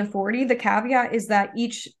strategy and authority. The caveat is that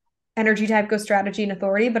each energy type goes strategy and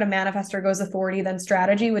authority, but a manifestor goes authority, then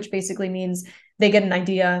strategy, which basically means they get an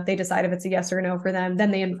idea, they decide if it's a yes or a no for them, then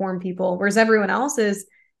they inform people. Whereas everyone else is,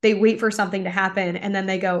 they wait for something to happen and then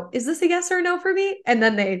they go, is this a yes or a no for me? And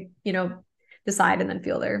then they, decide and then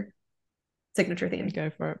feel their signature theme. Go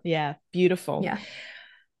for it. Yeah. Beautiful. Yeah.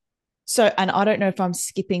 So, and I don't know if I'm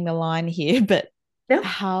skipping the line here, but No.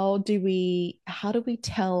 how do we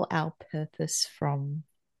tell our purpose from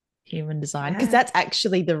human design? Because that's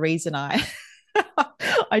actually the reason I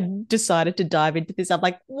I decided to dive into this. I'm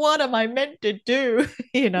like, what am I meant to do?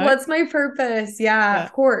 What's my purpose? Yeah,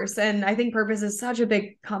 of course. And I think purpose is such a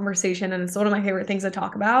big conversation, and it's one of my favorite things to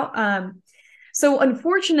talk about. So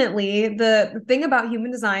unfortunately, the thing about human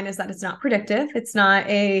design is that it's not predictive. It's not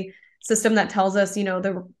a system that tells us,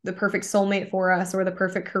 the perfect soulmate for us or the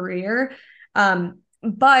perfect career.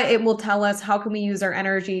 But it will tell us how can we use our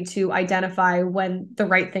energy to identify when the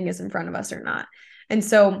right thing is in front of us or not. And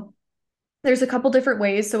so there's a couple different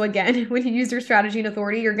ways. So again, when you use your strategy and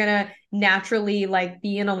authority, you're going to naturally like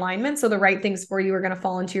be in alignment. So the right things for you are going to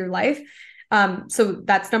fall into your life. So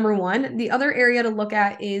that's number one. The other area to look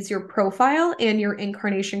at is your profile and your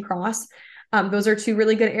incarnation cross. Those are two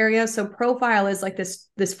really good areas. So profile is like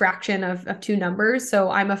this fraction of two numbers. So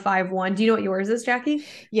I'm a 5-1. Do you know what yours is, Jackie?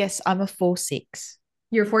 Yes, I'm a 4-6.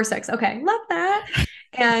 You're 4-6. Okay, love that.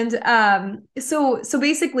 And so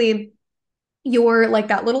basically, your like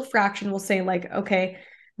that little fraction will say like, okay,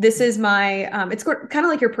 this is my it's kind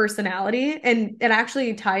of like your personality, and it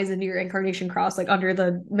actually ties into your incarnation cross, like under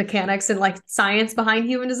the mechanics and like science behind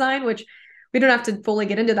human design, which we don't have to fully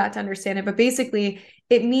get into that to understand it, but basically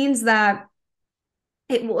it means that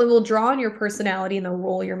it will draw on your personality and the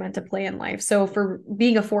role you're meant to play in life. So for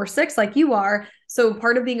being a 4-6 like you are, so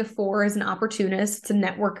part of being a 4 is an opportunist, it's a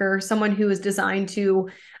networker, someone who is designed to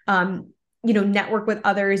network with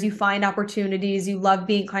others. You find opportunities, you love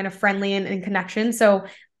being kind of friendly and connection. So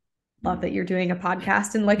love that you're doing a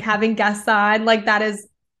podcast and like having guests on, like that is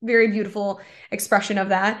very beautiful expression of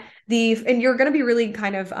that. And you're going to be really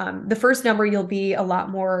kind of the first number you'll be a lot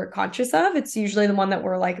more conscious of. It's usually the one that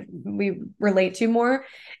we relate to more.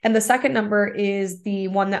 And the second number is the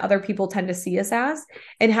one that other people tend to see us as.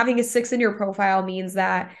 And having a 6 in your profile means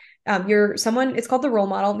that you're someone, it's called the role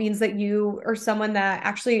model. It means that you are someone that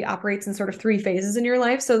actually operates in sort of 3 phases in your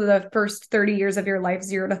life. So the first 30 years of your life,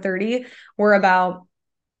 0 to 30, were about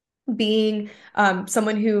being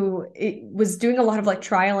someone who was doing a lot of like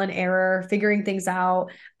trial and error, figuring things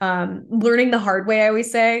out, learning the hard way. I always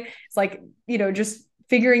say it's like, just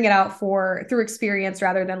figuring it out through experience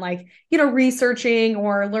rather than like, researching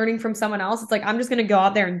or learning from someone else. It's like, I'm just going to go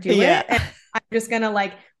out there and do it. And I'm just going to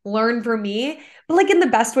like learn from me, but like in the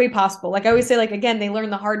best way possible. Like I always say, like, again, they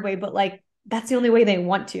learn the hard way, but like, that's the only way they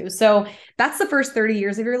want to. So that's the first 30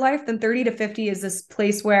 years of your life. Then 30 to 50 is this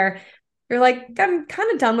place where you're like, I'm kind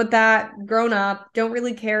of done with that, grown up, don't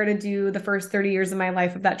really care to do the first 30 years of my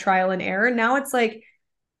life of that trial and error. Now it's like,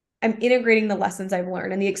 I'm integrating the lessons I've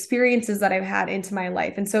learned and the experiences that I've had into my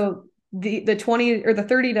life. And so the 20 or the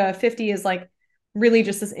 30 to 50 is like really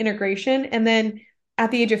just this integration. And then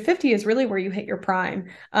at the age of 50 is really where you hit your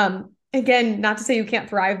prime. Again, not to say you can't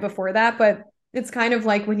thrive before that, but it's kind of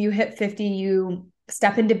like when you hit 50, you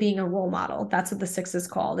step into being a role model. That's what the 6 is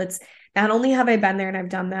called. It's not only have I been there and I've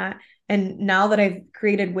done that, and now that I've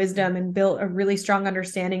created wisdom and built a really strong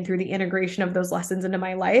understanding through the integration of those lessons into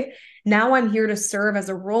my life, now I'm here to serve as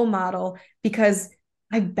a role model because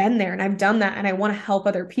I've been there and I've done that and I want to help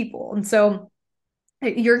other people. And so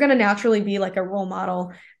you're going to naturally be like a role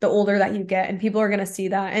model the older that you get, and people are going to see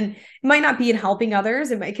that. And it might not be in helping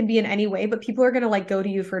others. It can be in any way, but people are going to like go to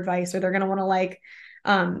you for advice, or they're going to want to like,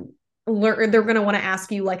 learn, they're going to want to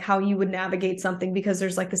ask you like how you would navigate something, because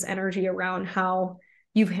there's like this energy around how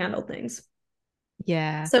you've handled things.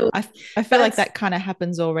 Yeah. So I feel like that kind of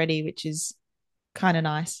happens already, which is kind of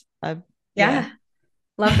nice. Yeah.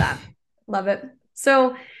 Love that. Love it.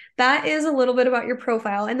 So that is a little bit about your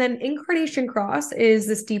profile. And then incarnation cross is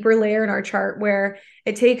this deeper layer in our chart where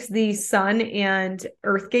it takes the sun and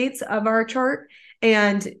earth gates of our chart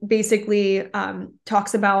and basically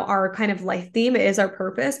talks about our kind of life theme. It is our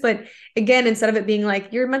purpose. But again, instead of it being like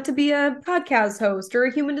you're meant to be a podcast host or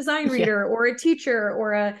a human design Yeah. reader or a teacher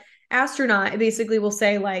or a astronaut, it basically will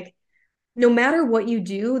say like, no matter what you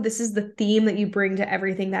do, this is the theme that you bring to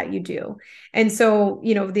everything that you do. And so,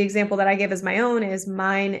 the example that I give as my own is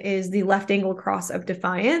mine is the left angle cross of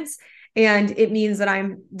defiance. And it means that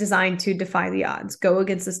I'm designed to defy the odds, go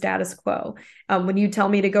against the status quo. When you tell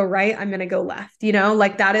me to go right, I'm going to go left,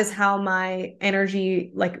 like that is how my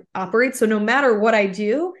energy like operates. So no matter what I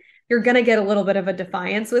do, you're going to get a little bit of a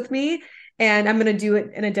defiance with me, and I'm going to do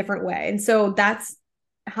it in a different way. And so that's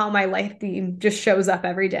how my life theme just shows up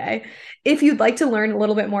every day. If you'd like to learn a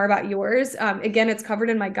little bit more about yours, again, it's covered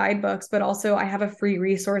in my guidebooks, but also I have a free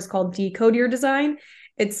resource called Decode Your Design.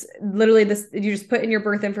 It's literally this, you just put in your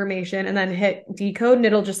birth information and then hit decode, and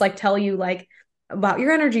it'll just like tell you like about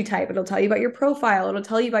your energy type. It'll tell you about your profile. It'll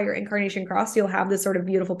tell you about your incarnation cross. So you'll have this sort of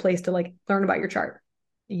beautiful place to like learn about your chart.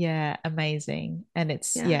 Yeah, amazing. And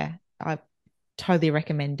Yeah. I totally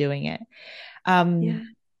recommend doing it. Yeah.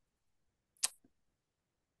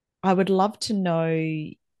 I would love to know,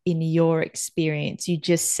 in your experience, you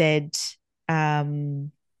just said,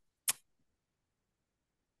 um,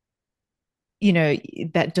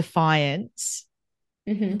 that defiance.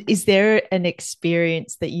 Mm-hmm. Is there an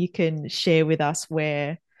experience that you can share with us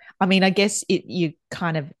where, I mean, I guess you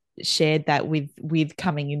kind of shared that with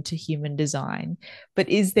coming into human design, but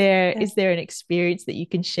is there Yeah. is there an experience that you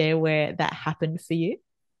can share where that happened for you?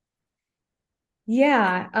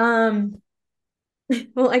 Yeah.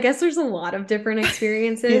 Well, I guess there's a lot of different Yeah.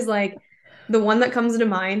 experiences. Like the one that comes to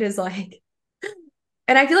mind is like,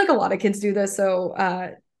 and I feel like a lot of kids do this, so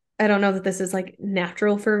I don't know that this is like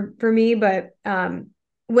natural for me, but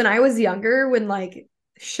when I was younger, when like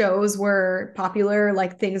shows were popular,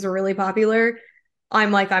 like things were really popular,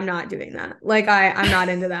 I'm like, I'm not doing that. Like I'm not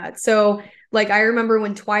into that. So like I remember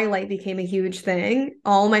when Twilight became a huge thing,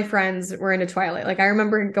 all my friends were into Twilight. Like I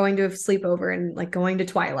remember going to a sleepover and like going to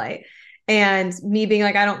Twilight and me being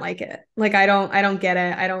like, I don't like it. Like I don't get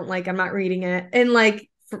it. I don't like, I'm not reading it. And like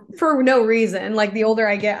for no reason. Like the older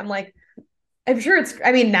I get, I'm like, I'm sure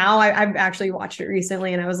I mean, now I've actually watched it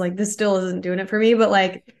recently and I was like, this still isn't doing it for me. But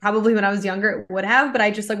like probably when I was younger, it would have, but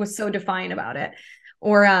I just like was so defiant about it.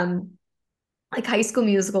 Or like High School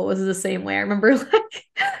Musical was the same way. I remember like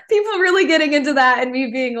people really getting into that and me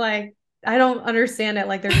being like, I don't understand it.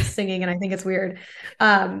 Like they're just singing and I think it's weird.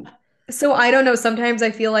 Um, so I don't know. Sometimes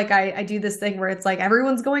I feel like I do this thing where it's like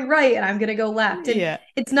everyone's going right and I'm gonna go left. And Yeah.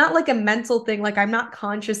 it's not like a mental thing, like I'm not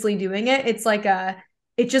consciously doing it. It's like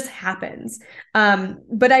it just happens.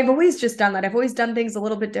 But I've always just done that. I've always done things a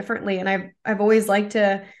little bit differently. And I've always liked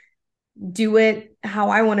to do it how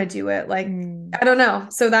I want to do it. Like, Mm. I don't know.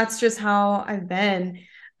 So that's just how I've been.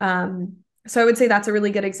 So I would say that's a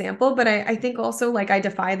really good example. But I think also like I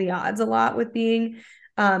defy the odds a lot with being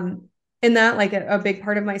in that. Like a big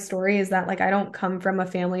part of my story is that like I don't come from a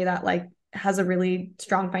family that like has a really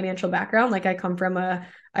strong financial background. Like I come from I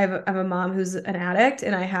have a mom who's an addict,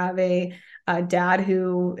 and I have a dad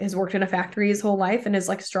who has worked in a factory his whole life and has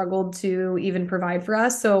like struggled to even provide for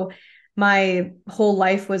us. So my whole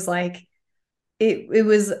life was like it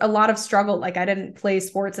was a lot of struggle. Like I didn't play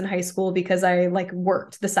sports in high school because I like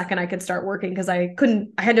worked the second I could start working because I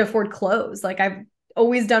had to afford clothes. Like I've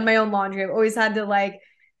always done my own laundry. I've always had to like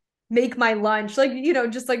make my lunch, like,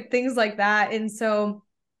 just like things like that. And so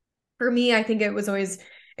for me, I think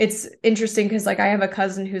it's interesting because like I have a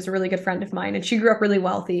cousin who's a really good friend of mine and she grew up really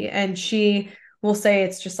wealthy, and she will say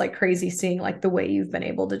it's just like crazy seeing like the way you've been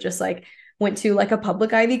able to just like went to like a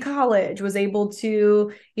public Ivy college, was able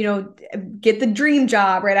to, get the dream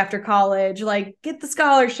job right after college, like get the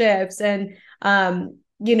scholarships and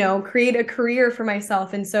create a career for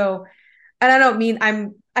myself. And so, and I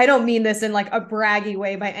don't mean this in like a braggy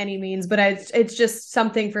way by any means, but it's just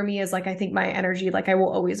something for me is like I think my energy, like I will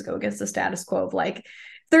always go against the status quo of like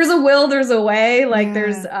there's a will, there's a way, like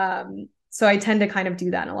there's Yeah. so I tend to kind of do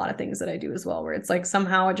that in a lot of things that I do as well, where it's like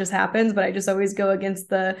somehow it just happens, but I just always go against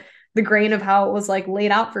the grain of how it was like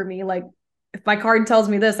laid out for me. Like if my card tells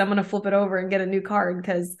me this, I'm gonna flip it over and get a new card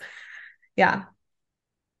because yeah.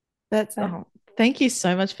 That's But thank you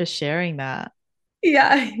so much for sharing that.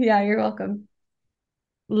 yeah, you're welcome.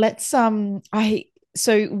 Let's I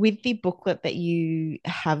so with the booklet that you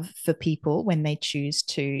have for people when they choose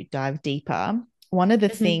to dive deeper, one of the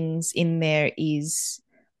Mhm. things in there is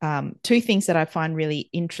two things that I find really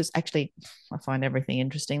interest. Actually, I find everything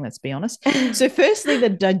interesting, let's be honest. So firstly, the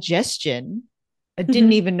digestion. I didn't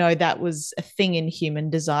Mhm. even know that was a thing in human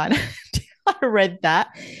design. I read that.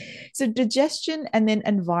 So digestion, and then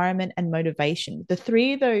environment and motivation. The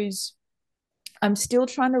three of those I'm still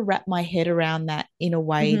trying to wrap my head around that in a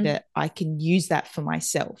way Mm-hmm. that I can use that for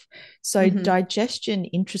myself. So, Mm-hmm. digestion,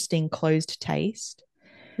 interesting, closed taste,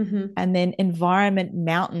 Mm-hmm. and then environment,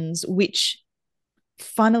 mountains, which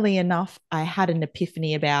funnily enough, I had an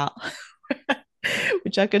epiphany about,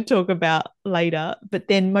 which I can talk about later. But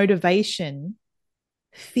then motivation,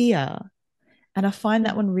 fear. And I find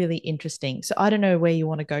that Mm-hmm. one really interesting. So I don't know where you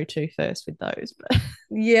want to go to first with those, but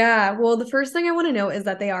Yeah, well, the first thing I want to know is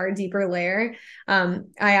that they are a deeper layer. I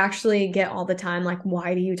actually get all the time, like,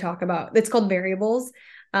 why do you talk about it's called variables.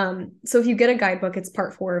 So if you get a guidebook, it's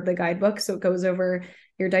part 4 of the guidebook. So it goes over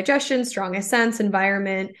your digestion, strongest sense,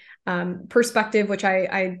 environment, perspective, which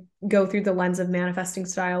I go through the lens of manifesting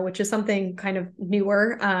style, which is something kind of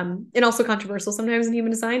newer, and also controversial sometimes in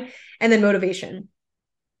human design, and then motivation.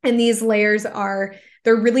 And these layers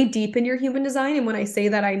they're really deep in your human design. And when I say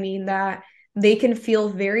that, I mean that they can feel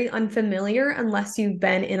very unfamiliar unless you've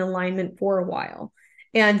been in alignment for a while.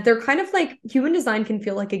 And they're kind of like human design can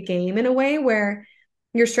feel like a game in a way where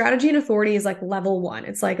your strategy and authority is like level 1.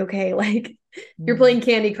 It's like, okay, like you're mm, playing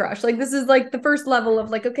Candy Crush. Like this is like the first level of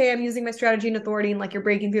like, okay, I'm using my strategy and authority, and like you're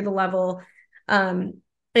breaking through the level. Um,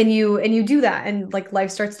 and you do that, and like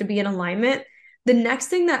life starts to be in alignment. The next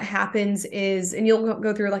thing that happens is, and you'll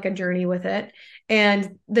go through like a journey with it,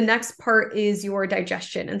 and the next part is your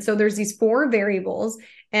digestion. And so there's these 4 variables,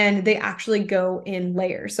 and they actually go in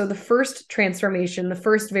layers. So the first transformation, the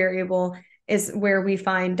first variable is where we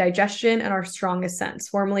find digestion and our strongest sense,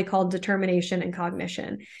 formerly called determination and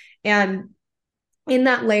cognition. And in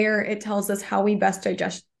that layer, it tells us how we best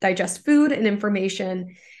digest food and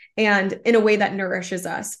information, and in a way that nourishes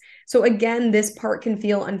us. So again, this part can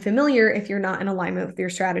feel unfamiliar if you're not in alignment with your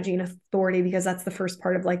strategy and authority, because that's the first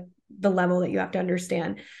part of like the level that you have to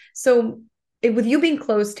understand. So with you being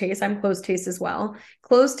closed taste, I'm closed taste as well.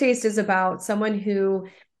 Closed taste is about someone who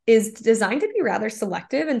is designed to be rather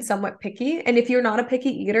selective and somewhat picky. And if you're not a picky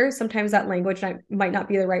eater, sometimes that language might not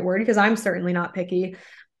be the right word, because I'm certainly not picky,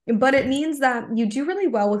 but it means that you do really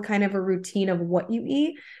well with kind of a routine of what you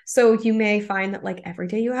eat. So you may find that like every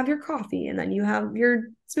day you have your coffee, and then you have your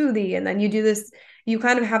smoothie, and then you do this, you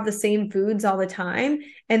kind of have the same foods all the time.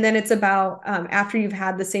 And then it's about, after you've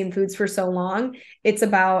had the same foods for so long, it's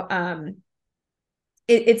about,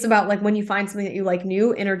 it's about like when you find something that you like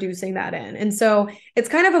new, introducing that in. And so it's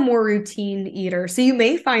kind of a more routine eater. So you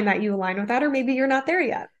may find that you align with that, or maybe you're not there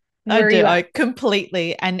yet. I Where are do. you I at?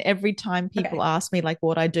 completely. And every time people Okay. ask me like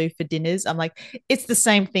what I do for dinners, I'm like, it's the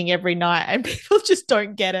same thing every night. And people just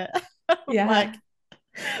don't get it. I'm like, Yeah.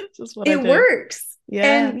 it's just what I It do. works.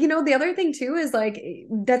 Yeah. And the other thing too is like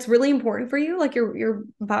that's really important for you. Like your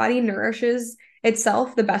body nourishes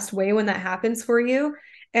itself the best way when that happens for you.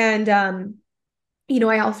 And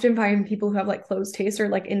I often find people who have like closed taste or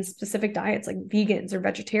like in specific diets, like vegans or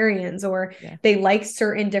vegetarians, or Yeah. they like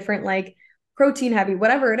certain different like protein heavy,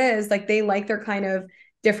 whatever it is, like they like their kind of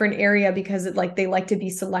different area because like they like to be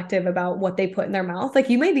selective about what they put in their mouth. Like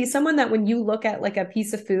you may be someone that when you look at like a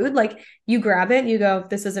piece of food, like you grab it and you go,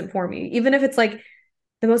 this isn't for me. Even if it's like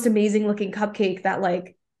the most amazing looking cupcake that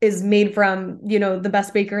like is made from, the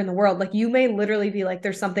best baker in the world. Like you may literally be like,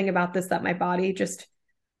 there's something about this that my body just,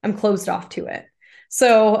 I'm closed off to it.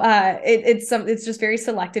 So it's just very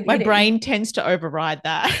selective My eating. brain tends to override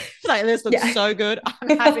that. Like, this looks Yeah. so good.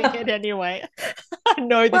 I'm having it anyway. I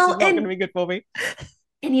know this is Well, not going to be good for me.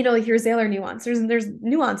 here's the other nuance. There's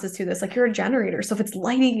nuances to this. Like you're a generator. So if it's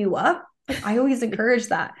lighting you up, like I always encourage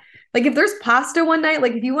that. Like if there's pasta one night,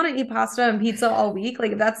 like if you want to eat pasta and pizza all week,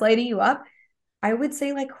 like if that's lighting you up, I would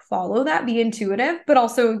say like follow that, be intuitive, but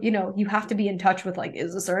also, you have to be in touch with like,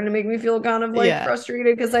 is this starting to make me feel kind of like Yeah.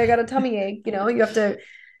 frustrated because I got a tummy ache? You have to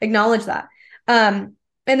acknowledge that. And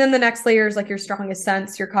then the next layer is like your strongest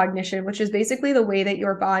sense, your cognition, which is basically the way that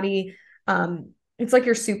your body, it's like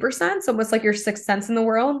your super sense, almost like your sixth sense in the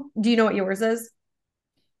world. Do you know what yours is?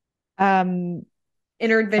 Um,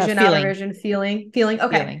 Inner vision, outer feeling, vision, feeling.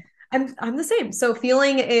 Okay. feeling I'm the same. So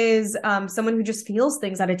feeling is someone who just feels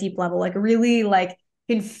things at a deep level, like really like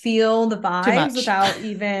can feel the too vibes much. without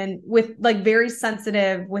even with like very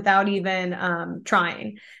sensitive without even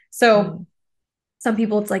trying. So Mm. some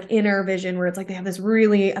people it's like inner vision where it's like they have this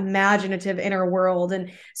really imaginative inner world.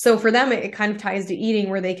 And so for them it kind of ties to eating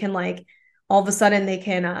where they can like all of a sudden they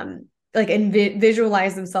can like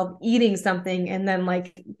visualize themselves eating something, and then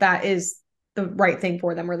like that is the right thing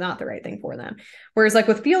for them or not the right thing for them. Whereas like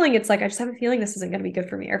with feeling, it's like I just have a feeling this isn't going to be good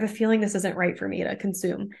for me, or I have a feeling this isn't right for me to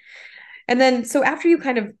consume. And then so after you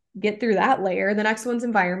kind of get through that layer, the next one's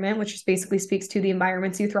environment, which just basically speaks to the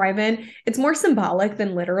environments you thrive in. It's more symbolic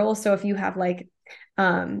than literal. So if you have like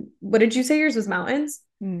what did you say yours was mountains?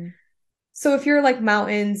 Mm. So if you're like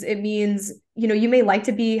mountains, it means you may like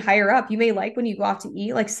to be higher up. You may like when you go out to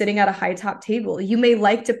eat, like sitting at a high top table. You may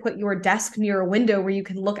like to put your desk near a window where you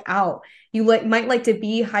can look out. You might like to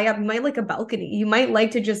be high up. You might like a balcony. You might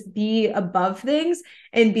like to just be above things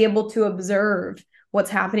and be able to observe what's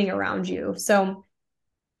happening around you. So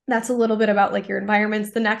that's a little bit about like your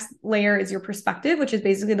environments. The next layer is your perspective, which is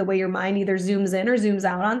basically the way your mind either zooms in or zooms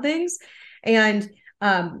out on things. And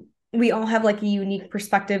we all have like a unique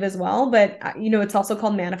perspective as well. But, it's also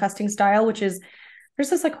called manifesting style, which is there's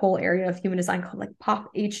this like whole area of human design called like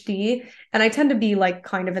pop HD. And I tend to be like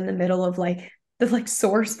kind of in the middle of like the like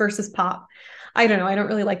source versus pop. I don't know. I don't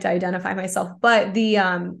really like to identify myself, but the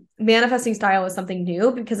manifesting style is something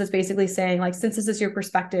new because it's basically saying like, since this is your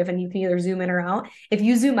perspective and you can either zoom in or out, if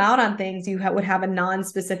you zoom out on things, you would have a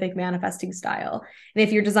non-specific manifesting style. And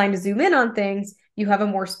if you're designed to zoom in on things, you have a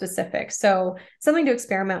more specific. So something to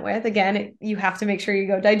experiment with. Again, you have to make sure you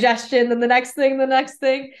go digestion, then the next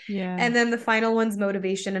thing. Yeah. And then the final one's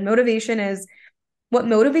motivation. And motivation is what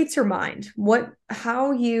motivates your mind,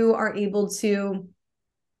 how you are able to,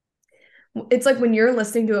 it's like when you're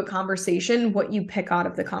listening to a conversation, what you pick out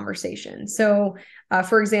of the conversation. So,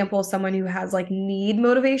 for example, someone who has like need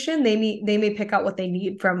motivation, they may pick out what they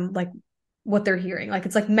need from like what they're hearing. Like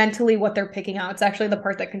it's like mentally what they're picking out. It's actually the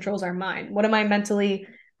part that controls our mind. What am I mentally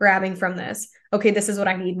grabbing from this? Okay, this is what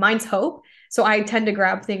I need. Mine's hope. So I tend to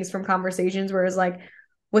grab things from conversations where it's like,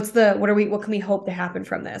 what can we hope to happen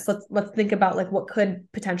from this? Let's think about like what could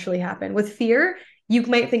potentially happen. With fear, you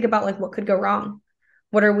might think about like what could go wrong.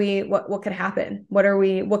 What could happen?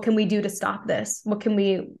 What can we do to stop this? How can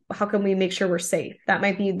we make sure we're safe? That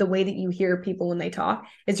might be the way that you hear people when they talk,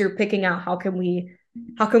 is you're picking out how can we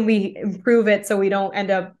improve it so we don't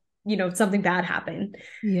end up, something bad happen.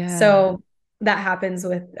 Yeah. So that happens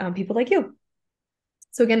with people like you.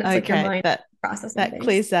 So again, it's like your mind processing that things.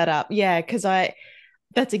 clears that up. Yeah, because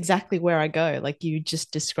that's exactly where I go. Like you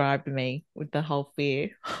just described me with the whole fear.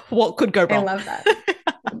 What could go wrong? I love that.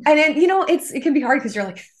 And then, it can be hard because you're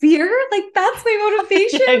like, fear? Like, that's my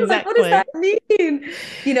motivation? Yeah, exactly. Like, what does that mean?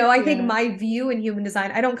 I think Yeah. my view in human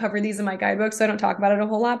design, I don't cover these in my guidebook, so I don't talk about it a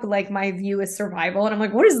whole lot, but like my view is survival. And I'm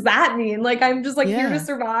like, what does that mean? Like, I'm just like here to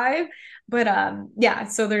survive. But yeah,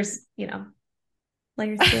 so there's,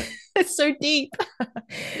 layers to it. It's so deep.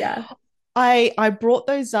 Yeah. I brought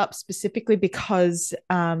those up specifically because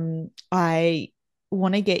I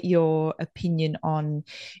want to get your opinion on,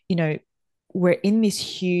 we're in this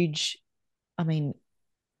huge, I mean,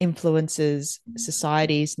 influences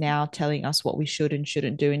societies now telling us what we should and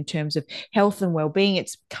shouldn't do in terms of health and well-being.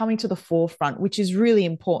 It's coming to the forefront, which is really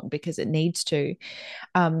important because it needs to.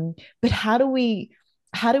 But how do we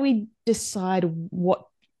decide what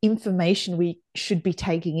information we should be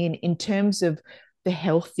taking in terms of the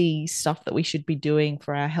healthy stuff that we should be doing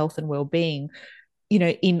for our health and well-being,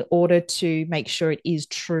 in order to make sure it is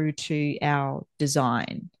true to our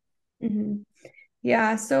design? Mm-hmm.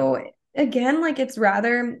 Yeah. So again, like it's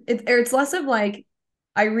less of like,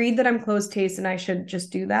 I read that I'm closed taste and I should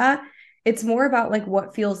just do that. It's more about like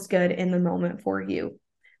what feels good in the moment for you.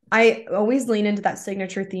 I always lean into that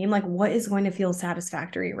signature theme, like what is going to feel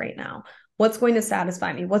satisfactory right now? What's going to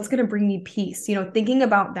satisfy me? What's going to bring me peace? Thinking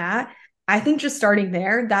about that, I think just starting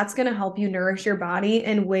there, that's going to help you nourish your body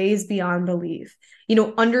in ways beyond belief.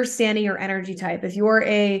 Understanding your energy type. If you're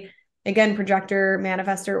again, projector,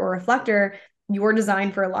 manifester, or reflector, you're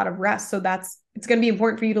designed for a lot of rest. So it's going to be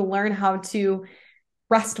important for you to learn how to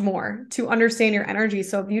rest more, to understand your energy.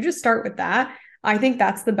 So if you just start with that, I think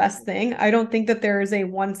that's the best thing. I don't think that there is a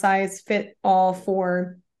one size fit all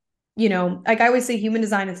for, like I always say, human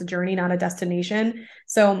design is a journey, not a destination.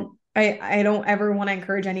 So I don't ever want to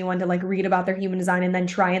encourage anyone to like read about their human design and then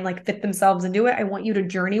try and like fit themselves into it. I want you to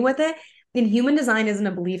journey with it. And human design isn't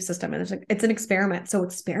a belief system, and it's an experiment. So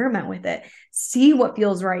experiment with it. See what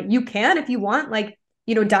feels right. You can, if you want, like,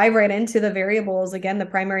 dive right into the variables. Again, the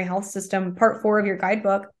primary health system, part 4 of your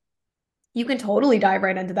guidebook. You can totally dive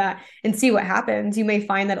right into that and see what happens. You may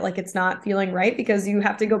find that like it's not feeling right because you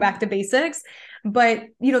have to go back to basics, but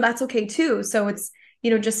that's okay too. So it's,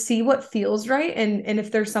 just see what feels right. And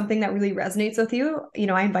if there's something that really resonates with you,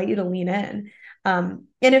 I invite you to lean in. And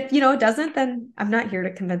if it doesn't, then I'm not here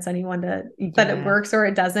to convince anyone that it works or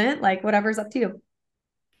it doesn't. Like whatever's up to you.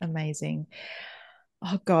 Amazing.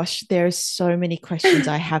 Oh gosh, there's so many questions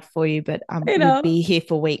I have for you, but we'd be here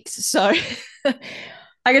for weeks. So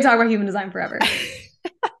I could talk about human design forever.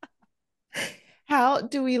 How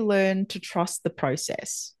do we learn to trust the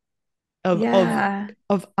process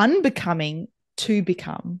of unbecoming to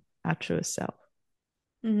become our truest self?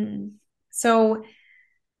 Mm-hmm. So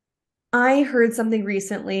I heard something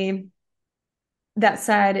recently that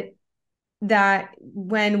said, that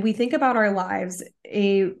when we think about our lives,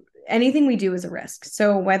 anything we do is a risk.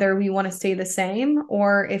 So whether we want to stay the same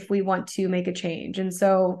or if we want to make a change. And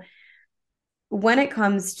so when it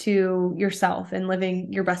comes to yourself and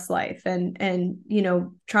living your best life and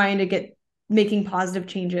trying to get making positive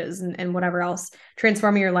changes and whatever else,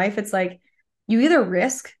 transforming your life, it's like you either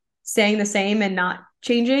risk staying the same and not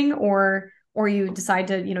changing, or you decide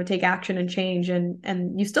to take action and change,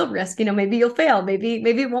 and you still risk, maybe you'll fail, maybe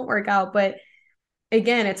it won't work out, but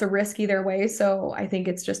again, it's a risk either way. So I think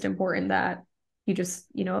it's just important that you just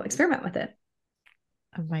experiment with it.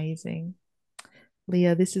 Amazing.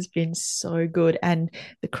 Leah, this has been so good. And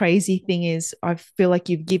the crazy thing is, I feel like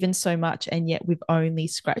you've given so much, and yet we've only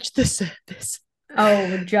scratched the surface.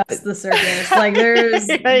 Oh, just the surface. Like there's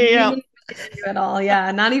Yeah. at all.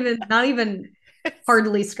 Yeah. Not even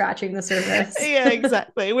hardly scratching the surface. Yeah,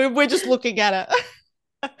 exactly. We're just looking at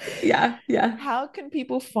it. Yeah. Yeah. How can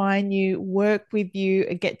people find you, work with you,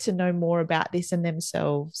 and get to know more about this and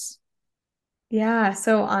themselves? Yeah.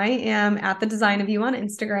 So I am at The Design of You on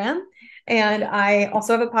Instagram. And I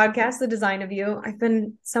also have a podcast, The Design of You. I've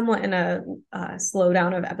been somewhat in a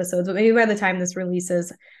slowdown of episodes, but maybe by the time this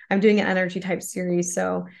releases, I'm doing an energy type series.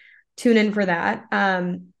 So tune in for that.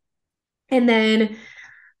 And then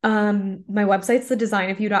my website's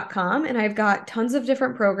thedesignofyou.com, and I've got tons of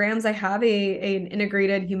different programs. I have an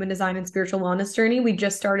integrated human design and spiritual wellness journey. We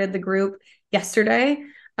just started the group yesterday.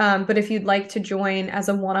 But if you'd like to join as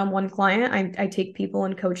a one-on-one client, I take people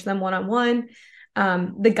and coach them one-on-one.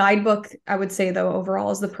 The guidebook, I would say, though,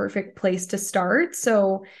 overall is the perfect place to start.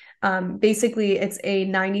 So basically, it's a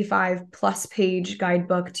 95 plus page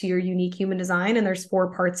guidebook to your unique human design, and there's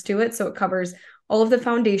 4 parts to it. So it covers all of the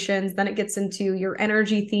foundations, then it gets into your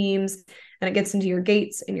energy themes, and it gets into your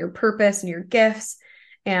gates and your purpose and your gifts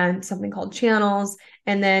and something called channels.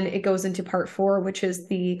 And then it goes into part 4, which is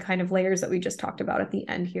the kind of layers that we just talked about at the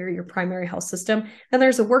end here, your primary health system. Then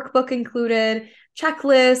there's a workbook included,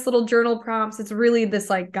 checklist, little journal prompts. It's really this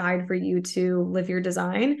like guide for you to live your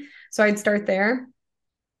design. So I'd start there.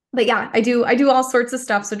 But yeah, I do all sorts of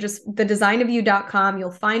stuff. So just thedesignofyou.com,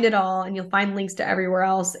 you'll find it all, and you'll find links to everywhere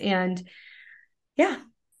else. And yeah.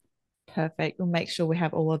 Perfect. We'll make sure we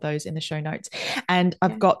have all of those in the show notes. And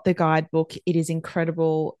I've got the guidebook. It is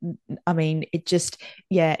incredible. I mean,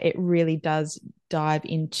 it really does dive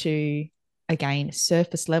into, again,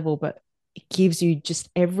 surface level, but it gives you just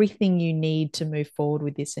everything you need to move forward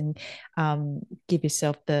with this and give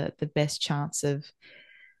yourself the best chance of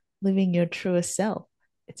living your truest self.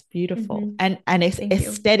 It's beautiful. Mm-hmm. And it's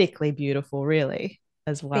aesthetically beautiful, really,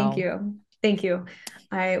 as well. Thank you. Thank you.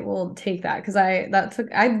 I will take that because I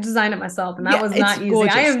designed it myself, and that was not easy.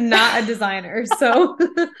 Gorgeous. I am not a designer, so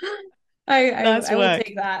I will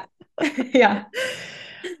take that. Yeah.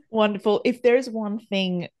 Wonderful. If there's one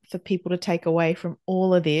thing for people to take away from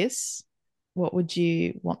all of this, what would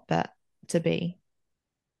you want that to be?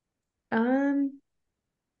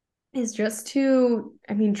 Is just to,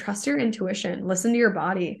 trust your intuition, listen to your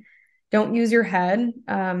body. Don't use your head.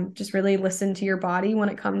 Just really listen to your body when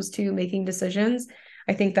it comes to making decisions.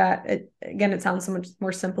 I think that it sounds so much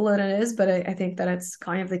more simple than it is, but I think that it's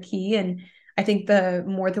kind of the key. And I think the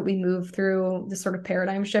more that we move through the sort of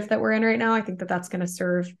paradigm shift that we're in right now, I think that that's going to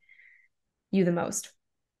serve you the most.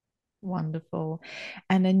 Wonderful.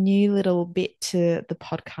 And a new little bit to the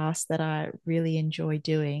podcast that I really enjoy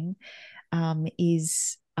doing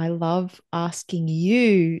is I love asking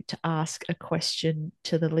you to ask a question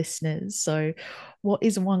to the listeners. So, what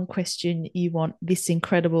is one question you want this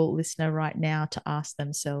incredible listener right now to ask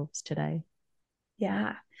themselves today?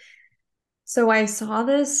 Yeah. So I saw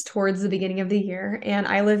this towards the beginning of the year, and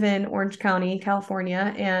I live in Orange County,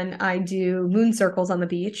 California, and I do moon circles on the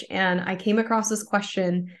beach. And I came across this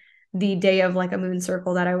question the day of like a moon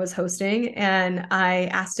circle that I was hosting, and I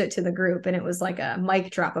asked it to the group, and it was like a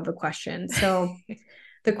mic drop of a question. So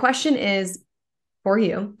the question is for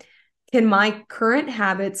you: can my current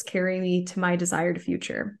habits carry me to my desired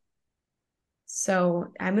future? So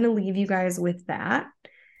I'm going to leave you guys with that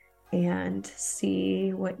and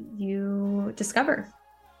see what you discover.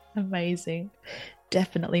 Amazing.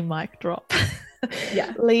 Definitely mic drop.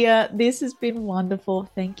 Yeah. Leah, this has been wonderful.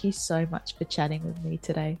 Thank you so much for chatting with me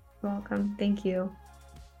today. You're welcome. Thank you.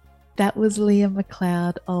 That was Leah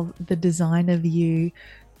McLeod of The Design of You.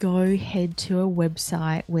 go head to a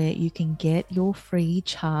website where you can get your free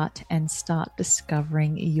chart and start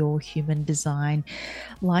discovering your human design.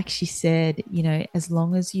 Like she said, as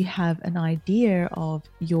long as you have an idea of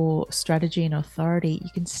your strategy and authority, you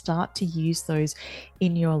can start to use those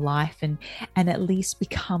in your life and at least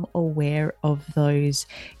become aware of those,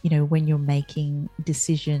 when you're making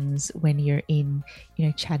decisions, when you're in,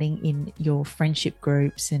 chatting in your friendship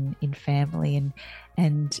groups and in family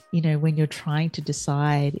and when you're trying to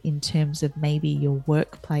decide in terms of maybe your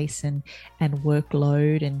workplace and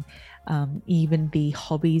workload and even the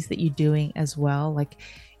hobbies that you're doing as well, like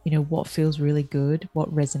what feels really good,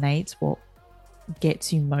 what resonates, what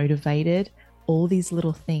gets you motivated, all these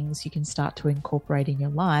little things you can start to incorporate in your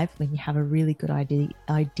life when you have a really good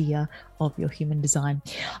idea of your human design.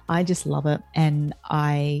 I just love it, and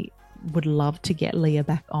I would love to get Leah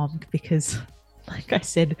back on because, like I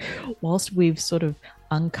said, whilst we've sort of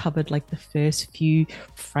uncovered like the first few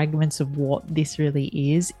fragments of what this really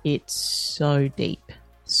is, it's so deep.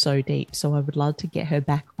 So deep. So I would love to get her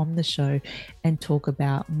back on the show and talk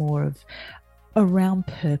about more of around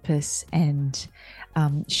purpose and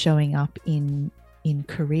showing up in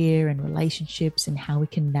career and relationships and how we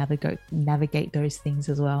can navigate those things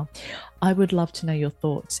as well. I would love to know your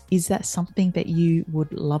thoughts. Is that something that you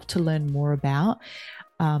would love to learn more about?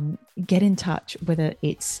 Get in touch, whether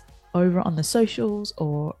it's over on the socials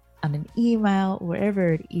or on an email,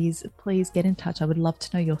 wherever it is, please get in touch. I would love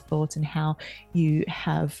to know your thoughts and how you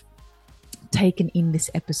have taken in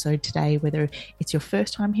this episode today, whether it's your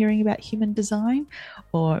first time hearing about human design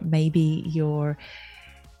or maybe your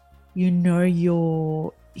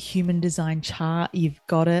human design chart, you've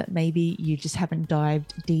got it. Maybe you just haven't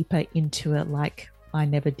dived deeper into it like I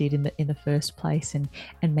never did in the first place, and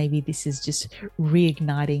maybe this is just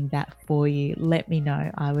reigniting that for you. Let me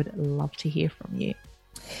know. I would love to hear from you.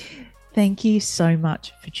 Thank you so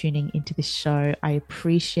much for tuning into this show. I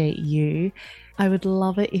appreciate you. I would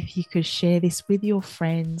love it if you could share this with your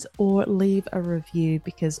friends or leave a review,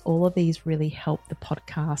 because all of these really help the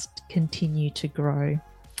podcast continue to grow.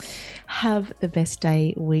 Have the best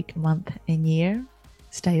day, week, month, and year.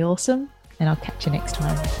 Stay awesome, and I'll catch you next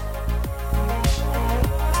time.